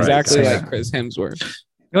like Right, exactly yeah. like Chris Hemsworth.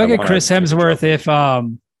 You're like I a wanna Chris take a Hemsworth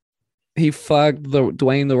joke. if He fucked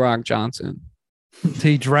Dwayne the Rock Johnson.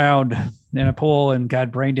 he drowned in a pool and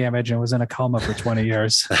got brain damage and was in a coma for 20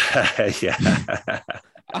 years. Yeah.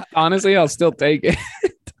 Honestly, I'll still take it.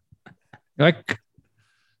 Like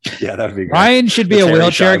Yeah, that'd be great. Ryan should be The a Terry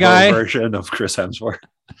wheelchair Schiavo guy. version of Chris Hemsworth.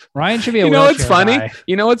 Ryan should be a You know wheelchair what's funny? guy.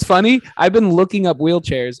 You know what's funny? I've been looking up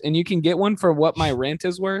wheelchairs, and you can get one for what my rent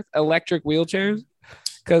is worth. Electric wheelchairs.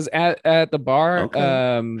 Because at the bar,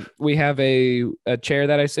 Okay. we have a chair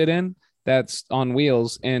that I sit in that's on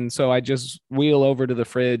wheels, and so I just wheel over to the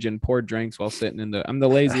fridge and pour drinks while sitting in the. I'm the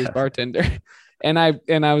laziest bartender, and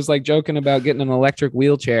I was like joking about getting an electric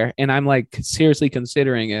wheelchair, and I'm like seriously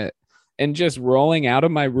considering it, and just rolling out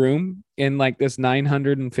of my room in like this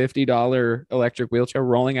 $950 electric wheelchair,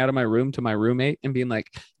 rolling out of my room to my roommate and being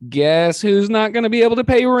like, "Guess who's not going to be able to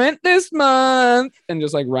pay rent this month?" And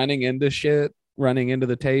just like running into shit. Running into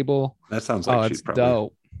the table. That sounds like she it's probably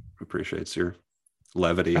dope. appreciates your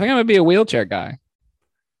levity. I think I'm gonna be a wheelchair guy.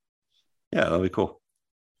 Yeah, that'd be cool.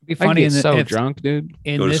 It'd be I funny get in, so if, drunk, dude.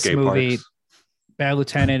 in Go to this skate movie, parks. Bad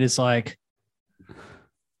Lieutenant is like,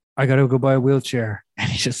 I gotta go buy a wheelchair. And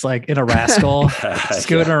he's just like in a rascal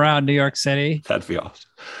scooting Yeah, around New York City. that'd be awesome.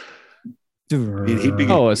 He'd be-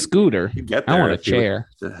 Oh, a scooter. He'd get I there want a if he would- chair.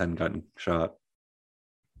 hadn't gotten shot.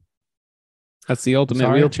 That's the ultimate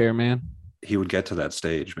Sorry? wheelchair, man. He would get to that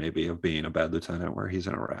stage maybe of being a bad lieutenant where he's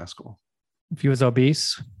in a rascal. If he was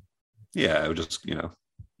obese. Yeah, it would just,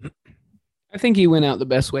 I think he went out the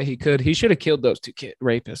best way he could. He should have killed those two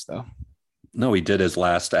rapists, though. no, he did his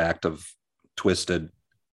last act of twisted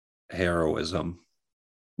heroism,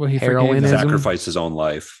 Well, he Heroin forgave is- them. sacrificed his own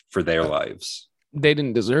life for their lives. They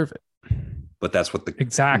didn't deserve it. But that's what the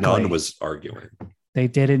Exactly. nun was arguing. They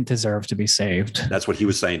didn't deserve to be saved. That's what he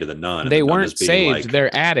was saying to the nun. and They the nun weren't was being saved. like,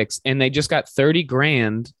 They're addicts, and they just got 30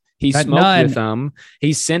 grand. He That smoked nun- with them.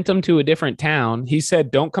 He sent them to a different town. He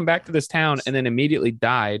said, "Don't come back to this town," and then immediately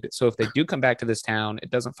died. So if they do come back to this town,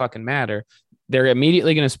 it doesn't fucking matter. They're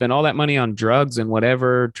immediately going to spend all that money on drugs and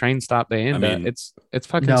whatever train stop they end mean, at. It's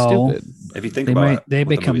fucking No. stupid. if you think They about might- it, they what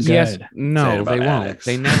the become movie's good. Yes, saying no, about they won't. addicts.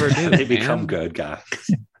 They never do. They become man. good guys.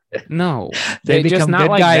 No, They just become not good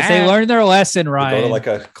like guys. that. They learn their lesson, They Ryan. go to like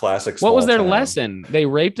a classic. What was small their town. lesson? They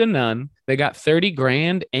raped a nun. They got 30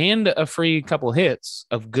 grand and a free couple hits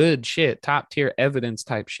of good shit, top tier evidence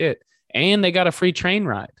type shit. And they got a free train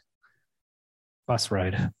ride, Bus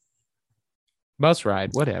ride. bus ride,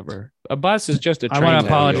 whatever. A bus is just a I train. want to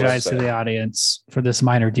that apologize USA. to the audience for this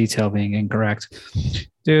minor detail being incorrect.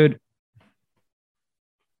 Dude,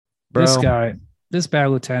 Bro. this guy, this bad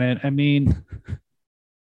lieutenant, I mean,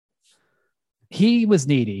 he was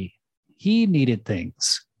needy. He needed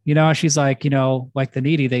things. You know, she's like, like the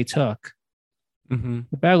needy they took. Mhm.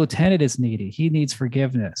 The bad lieutenant is needy. He needs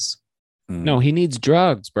forgiveness. No, he needs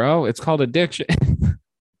drugs, bro. It's called addiction.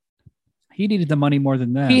 He needed the money more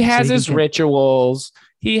than them. He has so his can- rituals.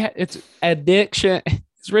 It's addiction.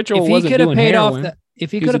 His ritual If he wasn't could have doing paid heroin. off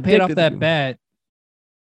if he He could was have paid off addicted that to it. bet,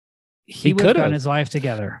 He he would have could've. gotten his life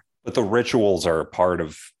together. But the rituals are a part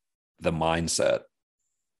of the mindset.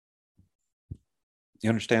 You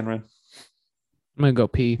understand, Ren? I'm gonna go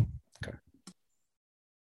pee.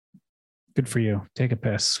 Good for you. Take a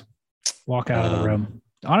piss. Walk out of the Um, room.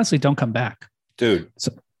 Honestly, don't come back. Dude.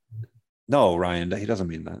 So- No, Ryan, he doesn't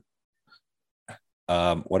mean that.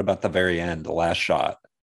 What about the very end, the last shot?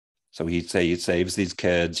 So he saves these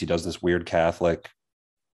kids. He does this weird Catholic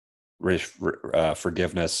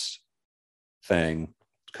forgiveness thing.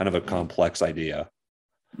 It's kind of a complex idea.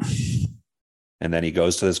 And then he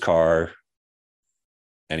goes to his car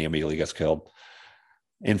and he immediately gets killed.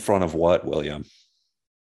 In front of what, William?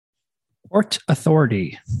 Port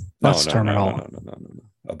Authority bus terminal. No.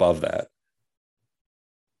 Above that.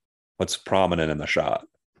 What's prominent in the shot?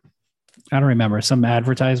 I don't remember. Some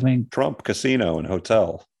advertising. Trump Casino and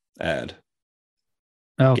Hotel ad.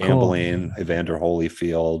 Oh, Gambling, Evander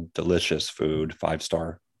Holyfield, delicious food,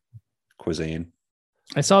 5-star cuisine. cool.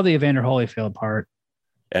 I saw the Evander Holyfield part.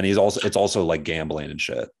 And it's also like gambling and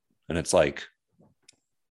shit. And it's like,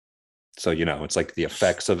 so, it's like the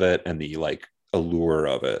effects of it and the like allure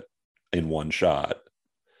of it in one shot.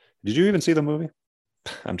 Did you even see the movie?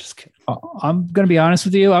 I'm just kidding. I'm going to be honest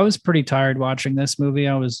with you. I was pretty tired watching this movie.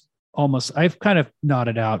 I've kind of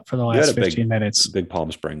nodded out for the You had last a 15 minutes, Big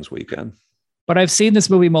Palm Springs weekend. but I've seen this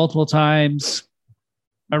movie multiple times.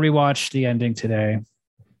 I rewatched the ending today.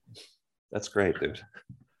 That's great, dude.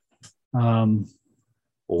 Um,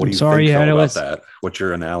 Well, what I'm do you sorry think you had though, to about listen- that? What's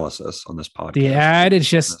your analysis on this podcast? the ad is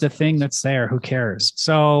just the thing that's there. Who cares?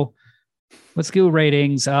 So let's do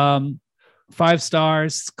ratings. 5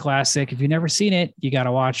 stars, classic. If you've never seen it, you got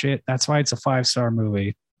to watch it. That's why it's a 5-star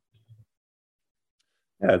movie.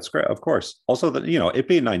 Yeah, it's great. Of course. Also, it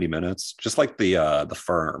being 90 minutes, just like the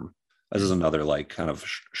Firm. This is another like kind of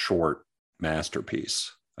short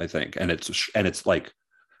masterpiece, I think, and it's like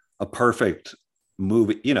a perfect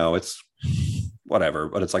movie. It's whatever,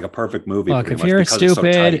 but it's like a perfect movie. Look, pretty if much you're because it's so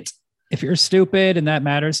stupid, tight. if you're stupid and that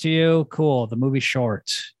matters to you, cool. The movie's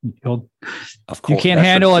short. Of course, can't that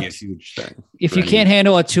handle should be it. a huge thing. If for you any- can't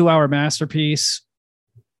handle a 2-hour masterpiece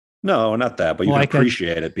no, not that, but you Like can a-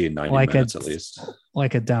 appreciate it being 90 like a- minutes at least.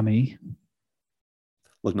 like a dummy,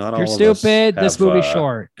 Look, not if all you're of us stupid, this have, movie's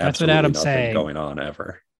short. That's what absolutely Adam's nothing saying. going on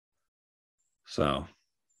ever. So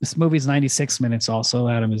This movie's 96 minutes. Also,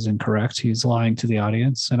 Adam is incorrect. He's lying to the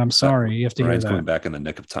audience, and I'm sorry. You have to hear Ryan's that. coming back in the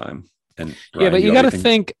nick of time. And Yeah, Ryan, but you got to already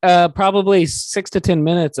think probably 6 to 10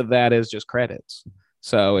 minutes of that is just credits.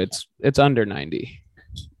 So it's under 90.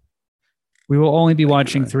 We will only be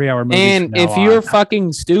watching Ryan. 3-hour movies. And from now if you're on.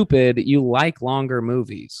 fucking stupid, you like longer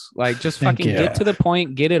movies. Like just Thank fucking you. get to the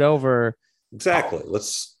point, get it over. exactly.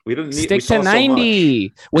 We didn't need we Stick saw to so much.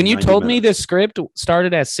 90. When you 90 told me the minutes. script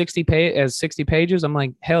started as 60 pages, I'm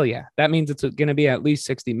like, hell yeah. That means it's going to be at least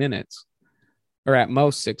 60 minutes or at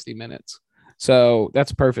most 60 minutes. So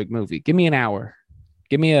that's a perfect movie. Give me an hour.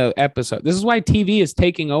 Give me an episode. This is why TV is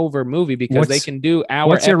taking over movie because they What's- can do hour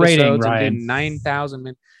what's your episodes rating, and do Ryan? 9,000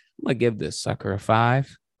 minutes. I'm going to give this sucker a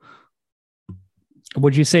 5.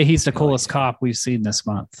 Would you say he's the coolest cop we've seen this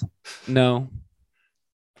month? No.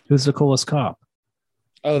 Who's the coolest cop?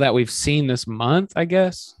 Oh, that we've seen this month, I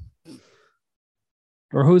guess.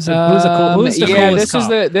 Or who's the coolest cop?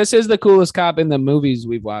 This is the coolest cop in the movies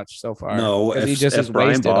we've watched so far. No, 'Cause if, he just if is Brian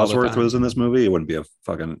wasted all the Bosworth time. was in this movie, it wouldn't be a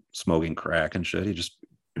fucking smoking crack and shit. He'd just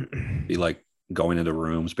be like going into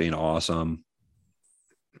rooms, being awesome,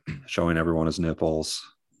 showing everyone his nipples.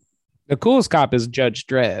 The coolest cop is Judge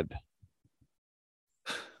Dredd.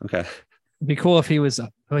 Okay. It'd be cool if he was.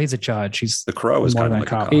 Well, he's a judge. He's The Crow is More kind of than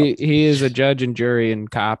like a a cop. cop. He is a judge and jury and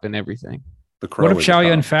cop and everything. The Crow what if is Chow a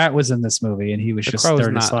Yun cop. Fat was in this movie and he was The just Crow's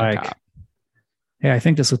there, not just a like, cop. hey, I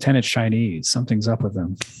think this lieutenant's Chinese. Something's up with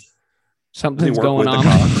him. Does he Something's work going with the on.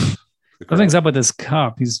 cops? The Crow? Something's up with this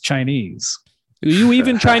cop. He's Chinese. Are you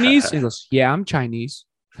even Chinese? He goes, yeah, I'm Chinese.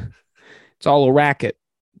 It's all a racket.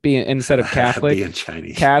 Being instead of Catholic, Being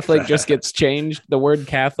Chinese. Catholic just gets changed. The word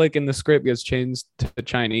Catholic in the script gets changed to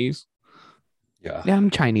Chinese. Yeah. Yeah, I'm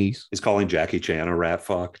Chinese. He's calling Jackie Chan a rat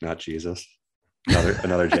fuck, not Jesus.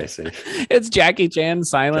 Another JC. It's Jackie Chan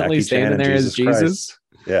silently Jackie Chan standing and there as Jesus. Christ.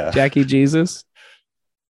 Yeah. Jackie Jesus.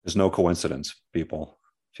 There's no coincidence, people.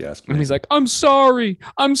 If you ask me. And he's like, I'm sorry.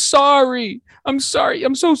 I'm sorry. I'm sorry.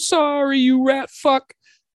 I'm so sorry, you rat fuck.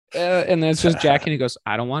 And then it's just Jackie. And he goes,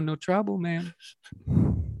 I don't want no trouble, man.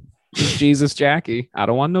 It's Jesus Jackie. I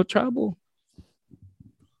don't want no trouble.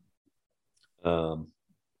 5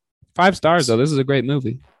 stars, though. This is a great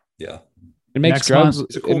movie. Yeah. It makes Next drugs. month.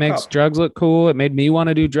 He's a cool It makes cop. drugs look cool. It made me want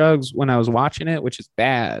to do drugs when I was watching it, which is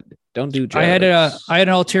bad. Don't do drugs. I had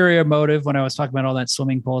an ulterior motive when I was talking about all that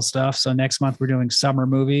swimming pool stuff. So next month we're doing summer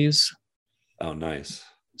movies. Oh, nice.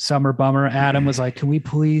 Summer bummer. Adam was like, "Can we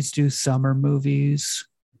please do summer movies?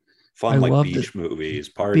 Fun I like love beach movies,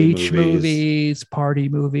 party Beach movies. movies, party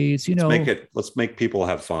movies. You know, Let's make people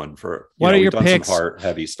have fun for What are we've your done picks? some heart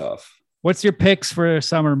heavy stuff. what's your picks for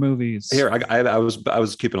summer movies? Here, I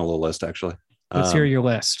was keeping a little list actually. Let's hear your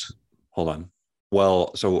list. Hold on.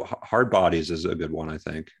 Well, so Hard Bodies is a good one, I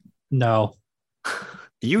think. No.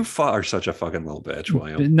 You are such a fucking little bitch,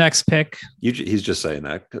 William. Next pick. He's just saying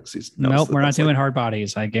that because he's knows Nope, that we're not that's doing like- hard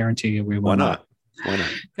bodies. I guarantee you we will Why not? Why not?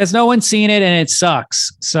 Because no one's seen it and it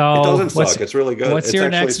sucks. So It doesn't what's, suck. It's really good. what's It's your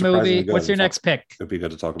actually next surprisingly movie? good. What's your next pick? It'd be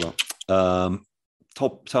good to talk about.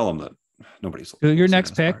 Tell them that nobody's. Your listening next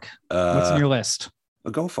this far. pick. What's in your list?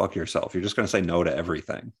 Go fuck yourself. You're just going to say no to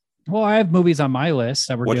everything. Well, I have movies on my list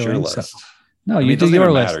that we're What's doing. your so- list? No, I mean, you it do doesn't your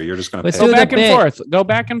even list. matter. You're just going to Let's pick. do Go the back and bit. forth. Go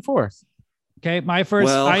back and forth. Okay, my first.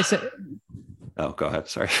 Well- I said Oh, go ahead.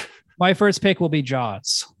 Sorry. my first pick will be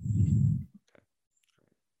Jaws.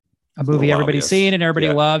 A little movie everybody's obvious. seen and everybody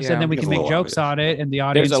Yeah. loves, Yeah, and then we it's can a make little jokes obvious. on it, and the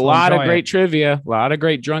audience. There's a will lot of enjoy great it. trivia. A lot of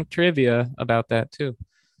great drunk trivia about that too.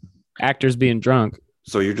 Actors being drunk.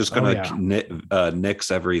 So you're just Oh, going to nix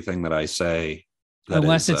everything that I say. that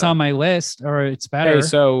unless is, it's on my list or it's better. Hey,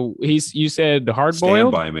 so you said hard Stand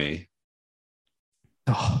boiled. by Me.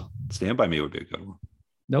 Oh, Stand by Me would be a good one.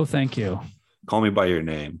 no, thank you. Call Me by Your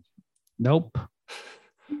Name. Nope.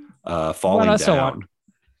 Falling else I Down. want?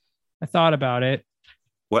 I thought about it.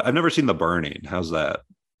 Well, I've never seen The Burning. How's that?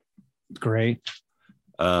 Great.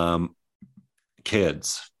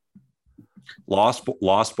 Kids. Lost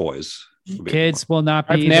Boys. would be a good Kids will not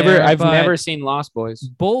be. I've there, never but seen Lost Boys.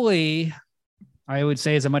 Bully, I would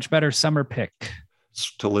say, is a much better summer pick. one.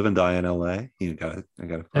 To Live and Die in LA. I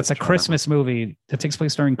got That's a Christmas movie that takes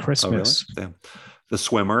place during Oh, really? Christmas. Damn. The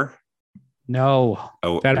Swimmer. No,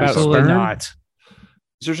 Oh, That about absolutely sperm? not.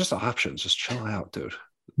 these are just options. Just chill out, dude.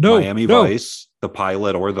 No, Miami no, Vice, the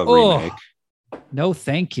pilot or the Oh. remake. no,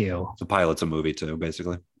 thank you. The pilot's a movie too,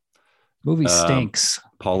 basically. Movie stinks.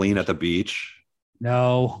 Pauline at the Beach,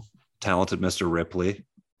 No, Talented Mr. Ripley,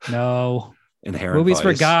 no. Inherent Movies for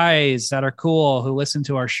Vice. guys that are cool who listen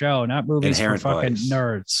to our show, not movies Inherent for fucking Vice.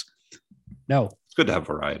 nerds. No, It's good to have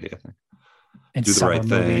variety, I think. and Do the summer Right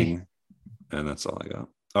movie. Thing, and that's all I got.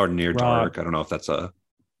 Or Near Rob. Dark. I don't know if that's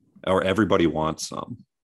or Everybody Wants Some.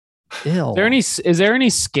 Ill. Is there any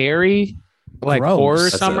scary like Gross. horror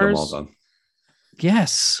That's it, I'm all summers? done.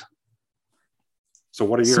 Yes. So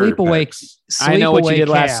what are your Sleepaway. picks? I know what you Sleepaway did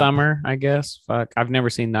last Camp. summer. I guess. Fuck, I've never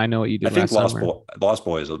seen. I know what you I did think last summer. Lost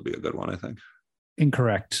Boys would be a good one, I think.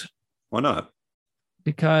 Incorrect. Why not?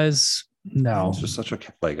 Because no, It's just such a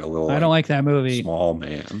little I don't like that movie. small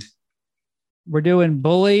man. We're doing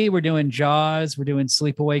Bully, we're doing Jaws, we're doing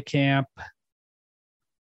Sleepaway Camp.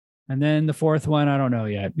 And then the fourth one, I don't know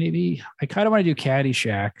yet. Maybe I kind of want to do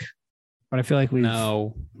Caddyshack, but I feel like we've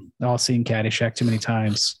No, all seen Caddyshack too many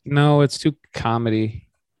times. no, it's too comedy.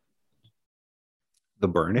 The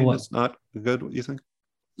Burning What? is not good, what you think?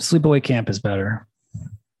 Sleepaway Camp is better.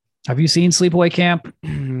 Have you seen Sleepaway Camp?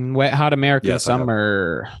 Wet Hot American Yes, I have.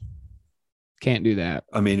 Summer. Can't do that.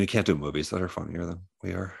 I mean, you can't do movies that are funnier than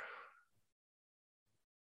we are.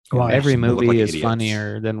 Why? Every We'll look movie like is idiots.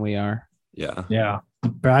 funnier than we are. Yeah, Yeah.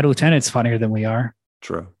 Brad Lieutenant's funnier than we are.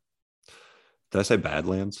 true. Did I say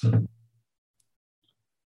Badlands?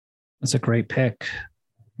 That's a great pick.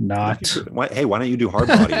 Not. Why don't you do Hard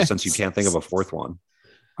Bodies since you can't think of a fourth one?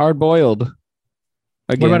 Hard boiled.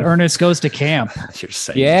 What Again. about Ernest Goes to Camp? You're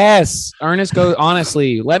saying Yes, Ernest goes.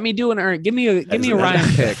 Honestly, let me do an. Give me a Ryan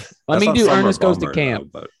pick. Let That's me not do Summer Ernest Goes to Bummer, Camp.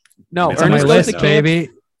 though, but No, It's on Ernest my Goes to list, Camp. baby.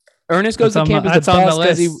 Ernest Goes That's to on Camp my- is the that's on the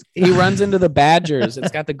best because list. he runs into the Badgers.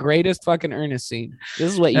 It's got the greatest fucking Ernest scene.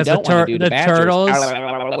 This is what you That's the don't want to do. the Badgers. turtles.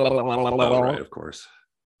 oh, right, of course.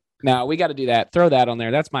 No, we got to do that. Throw that on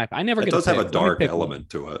there. That's my. I never It get. does have a pick. Let me dark pick one. element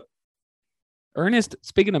to it. Ernest,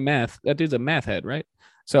 speaking of meth, that dude's a meth head, right?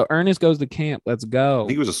 So Ernest goes to camp. Let's I go.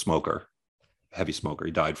 think he was a smoker, heavy smoker.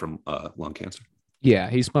 He died from lung cancer. Yeah,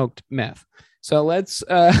 he smoked meth. So let's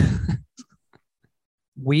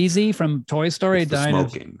Wheezy from Toy Story It's the died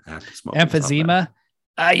of smoking, active smoking, it's not emphysema.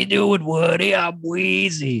 How you doing, Woody? I'm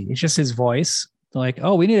Wheezy. It's just his voice. They're like,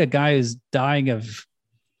 oh, we need a guy who's dying of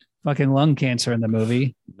fucking lung cancer in the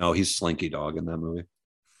movie. bad. No, he's Slinky Dog in that movie.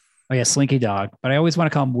 Oh yeah, Slinky Dog. But I always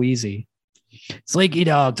want to call him Wheezy. Slinky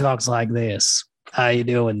Dog talks like this. How you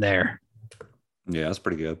doing there? Yeah, that's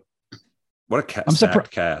pretty good. What a I'm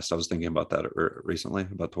stacked cast. I was thinking about that recently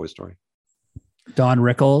about Toy Story. Don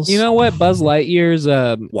Rickles. You know what Buzz Lightyear's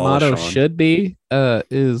motto Shawn. should be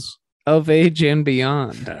is of age and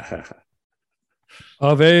beyond.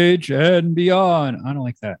 of age and beyond. I don't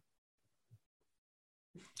like that.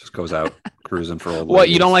 Just goes out cruising for old What,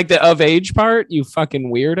 you don't ladies. like the of age part? You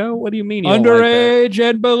fucking weirdo. What do you mean? You don't like Underage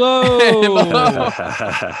and below.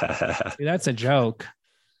 Below. See, that's a joke.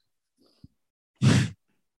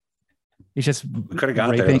 He's just We could have got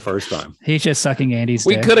there raping- the first time. He's just sucking Andy's that?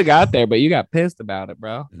 We dick. could have got there, but you got pissed about it,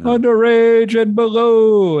 bro. You know? Underage and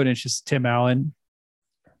below, and it's just Tim Allen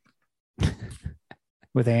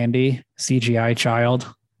with Andy, CGI child.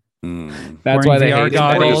 That's Wearing why they VR hate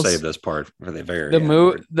Why do you goggles. save this part for the very the end, mo-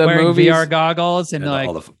 where- the Wearing movies. VR goggles and and like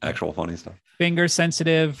all the actual funny stuff. finger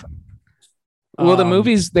sensitive. Well, the um,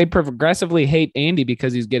 movies they progressively hate Andy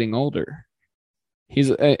because he's getting older. He's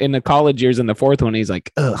in the college years. In the fourth one, he's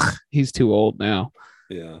like, ugh, he's too old now.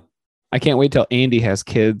 Yeah. I can't wait till Andy has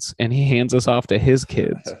kids and he hands us off to his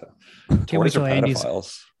kids. Can't wait Toys till are Andy's-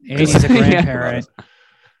 pedophiles. Andy's a Yeah. grandparent.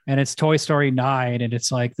 And it's Toy Story 9, and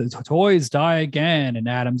it's like the toys die again. And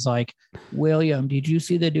Adam's like, William, did you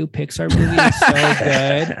see the new Pixar movie? It's so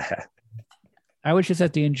good. I was just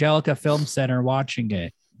at the Angelica Film Center watching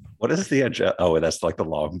it. What is the oh, that's like the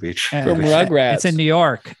Long Beach. And From Rugrats. It's in New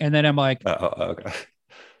York. And then I'm like, Okay.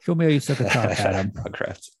 show me how you suck a cock, Adam.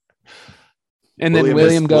 Rugrats. And then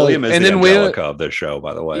William goes, William is and the then Angelica of the show,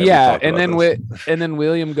 by the way. We yeah, talked and about then this. and then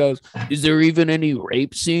William goes, "Is there even any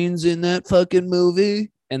rape scenes in that fucking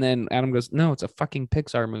movie?" And then Adam goes, "No, it's a fucking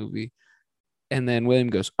Pixar movie." And then William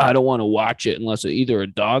goes, "I don't want to watch it unless either a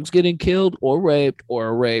dog's getting killed or raped, or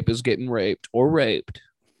a rape is getting raped or raped."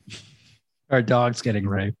 Our dog's getting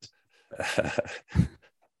raped.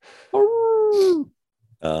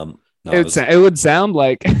 No, It would sound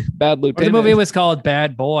like Bad Or the Lieutenant. movie was called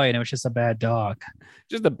Bad Boy, and it was just a bad dog.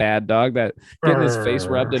 just a bad dog that getting his face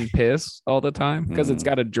rubbed in piss all the time because it's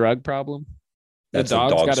got a drug problem. The That's a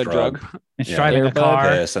dog's dog's got a drug. It's Yeah. driving a Airbud. car.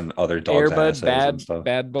 piss and other dogs' asses Airbud, and stuff.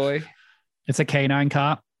 bad boy. It's a canine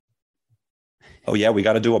cop Oh yeah, we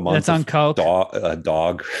got to do a month. that's on of coke.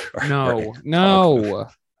 dog. No, or no.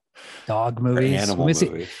 Dog or movies. animal Let me see.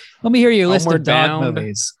 movie. Let me hear your list of Homeward dog Bound.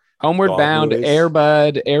 movies. Homeward Dog Bound, movies.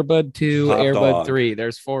 Airbud 2, Hot Airbud Dog. 3.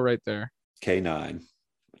 There's 4 right there. K9,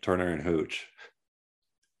 Turner and Hooch,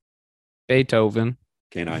 Beethoven,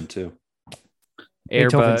 K9 2.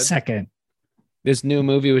 Beethoven Airbud. second. This new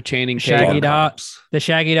movie with Channing Shaggy Tatum. Dog. The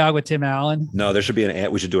Shaggy Dog with Tim Allen. No, there should be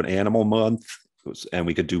we should do an animal month, and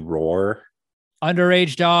we could do Roar,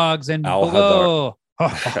 Underage dogs and Al below.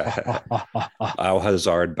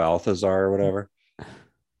 Alhazard, Balthazar, or whatever.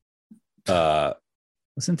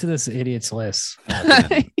 Listen to this idiot's list.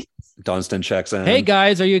 Dunstan checks in. Hey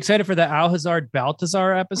guys, are you excited for the Alhazard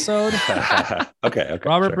Balthazar episode? okay.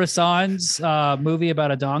 Robert sure. Bresson's movie about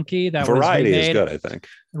a donkey that Variety was is remade, good, I think.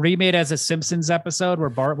 remade as a Simpsons episode where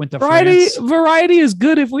Bart went to Variety, France. variety is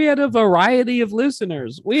good if we had a variety of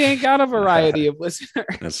listeners. We ain't got a variety of listeners.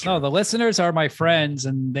 That's true. No, the listeners are my friends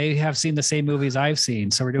and they have seen the same movies I've seen.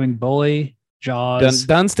 So we're doing Bully, Jaws.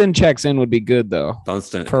 Dunstan checks in would be good though.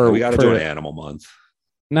 Dunstan. for- we got to for- do an animal month.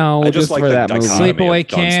 No, I just just like for the that movie. dichotomy Sleepaway of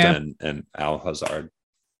Camp. Dunstan and Alhazard.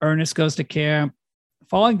 Ernest Goes to Camp.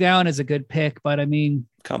 Falling Down is a good pick, but I mean,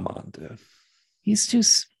 Come on, dude. he's too.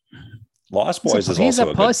 Lost He's a- Boys is he's also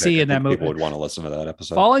a a good pussy pick. in I that think people movie. would want to listen to that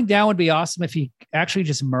episode. Falling Down would be awesome if he actually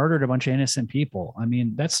just murdered a bunch of innocent people. I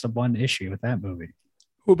mean, that's the one issue with that movie.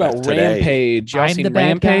 Who about Today. Rampage? Y'all I'm seen the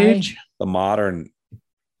bad guy. Rampage? The modern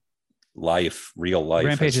life, real life,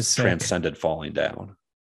 Rampage has is sick. transcended Falling Down.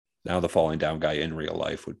 Now the Falling Down guy in real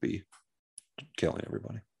life would be killing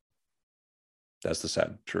everybody. That's the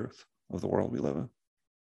sad truth of the world we live in.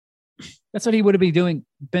 That's what he would have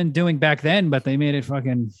been doing back then, but they made it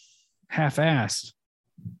fucking half-assed.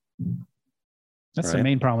 That's the Right.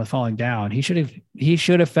 main problem with Falling Down. He should have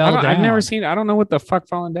I fell don't- down. I've never seen. I don't know what the fuck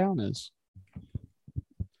Falling Down is.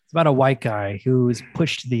 It's about a white guy who's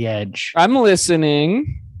pushed to the edge. I'm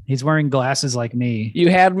listening. He's wearing glasses like me. You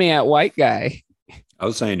had me at white guy. I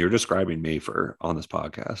was saying you're describing me for on this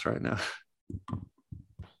podcast right now.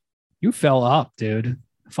 You fell up, dude.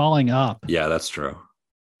 Falling up. Yeah, that's true.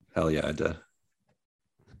 Hell yeah, I did.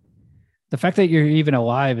 The fact that you're even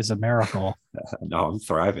alive is a miracle. No, I'm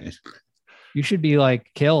thriving. You should be like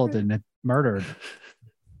killed and murdered.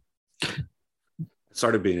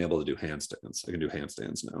 Started being able to do handstands. I can do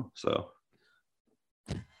handstands now. So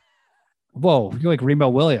Whoa, you're like Remo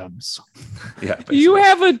Williams. yeah. You basically.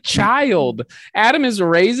 have a child. Adam is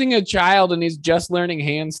raising a child and he's just learning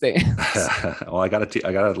handstands. Well, I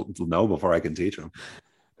gotta know before I can teach him.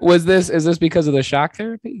 Is this because of the shock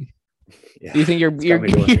therapy? Yeah. Do you think you're It's got me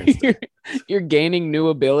doing handstands. you're gaining new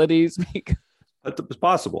abilities? It's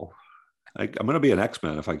possible. I'm gonna be an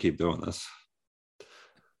X-Men if I keep doing this.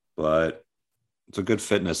 But it's a good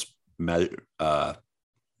fitness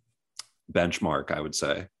benchmark, I would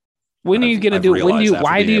say. When are you going to I've do? realized after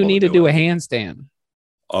Why being do you able to need to do do a it. handstand?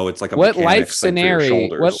 Oh, it's like a What life mechanics thing for your scenario?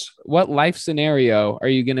 shoulders. What life scenario are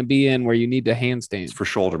you going to be in where you need to It's handstand? for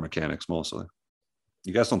shoulder mechanics mostly.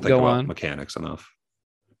 You guys don't think Go about on. mechanics enough.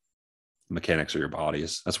 Mechanics are your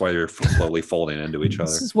bodies. That's why you're slowly folding into each other.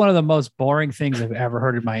 This is one of the most boring things I've ever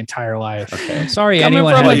heard in my entire life. Okay. I'm sorry, Coming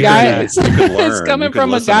anyone from had a to guy- hear that. it's- You could it's learn. coming You could from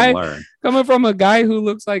a listen and guy- learn. Coming from a guy who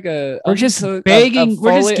looks like a We're just begging-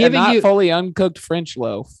 we're just giving not you- fully uncooked French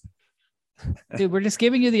loaf. Dude, we're just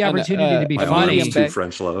giving you the And, opportunity to be My funny. arms funny. two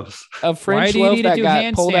French loaves. A French do you loaf need to that do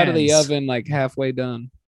got pulled out of the handstands? oven like halfway done.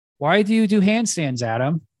 Why do you do handstands,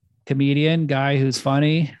 Adam? Comedian, guy who's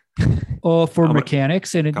funny. Oh, for Comedy-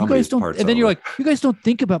 mechanics, and you comedy guys don't. part's And then you're over. like, you guys don't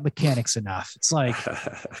think about mechanics enough. It's like,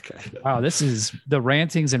 Okay. wow, this is the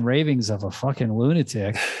rantings and ravings of a fucking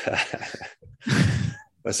lunatic.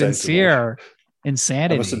 Sincere I'm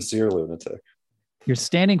insanity. a sincere lunatic. You're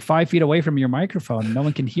standing 5 feet away from your microphone. No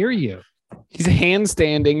one can hear you. He's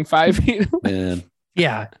handstanding 5 feet. Man,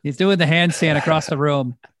 Yeah, he's doing the handstand across the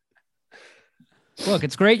room. Look,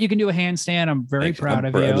 it's great. You can do a handstand. I'm very proud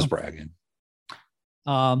of I'm you. just bragging.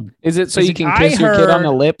 Is it so Is you it- can I kiss your kid on heard-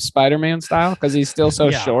 the lip, Spider-Man style? Because he's still so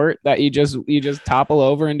Yeah. short that you just topple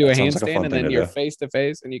over and do a That sounds like a handstand, fun and thing then to you're do. face to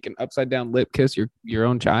face, and you can upside down lip kiss your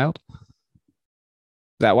own child. Is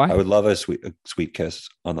that I why? would love a sweet kiss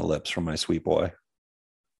on the lips from my sweet boy.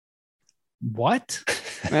 What?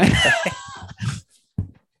 Is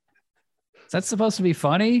that supposed to be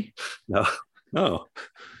funny? No.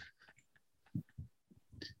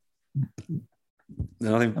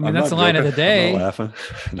 No, I mean, that's the line of the day. I'm not laughing.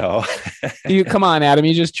 No. You come on, Adam.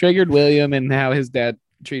 You just triggered William and how his dad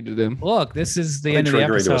treated him. Look, this is the I've end been of the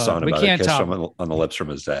triggering to a song episode. We about a can't kiss talk. on the lips from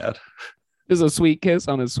his dad. There's a sweet kiss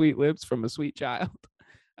on his sweet lips from a sweet child.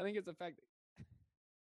 I think it's the fact that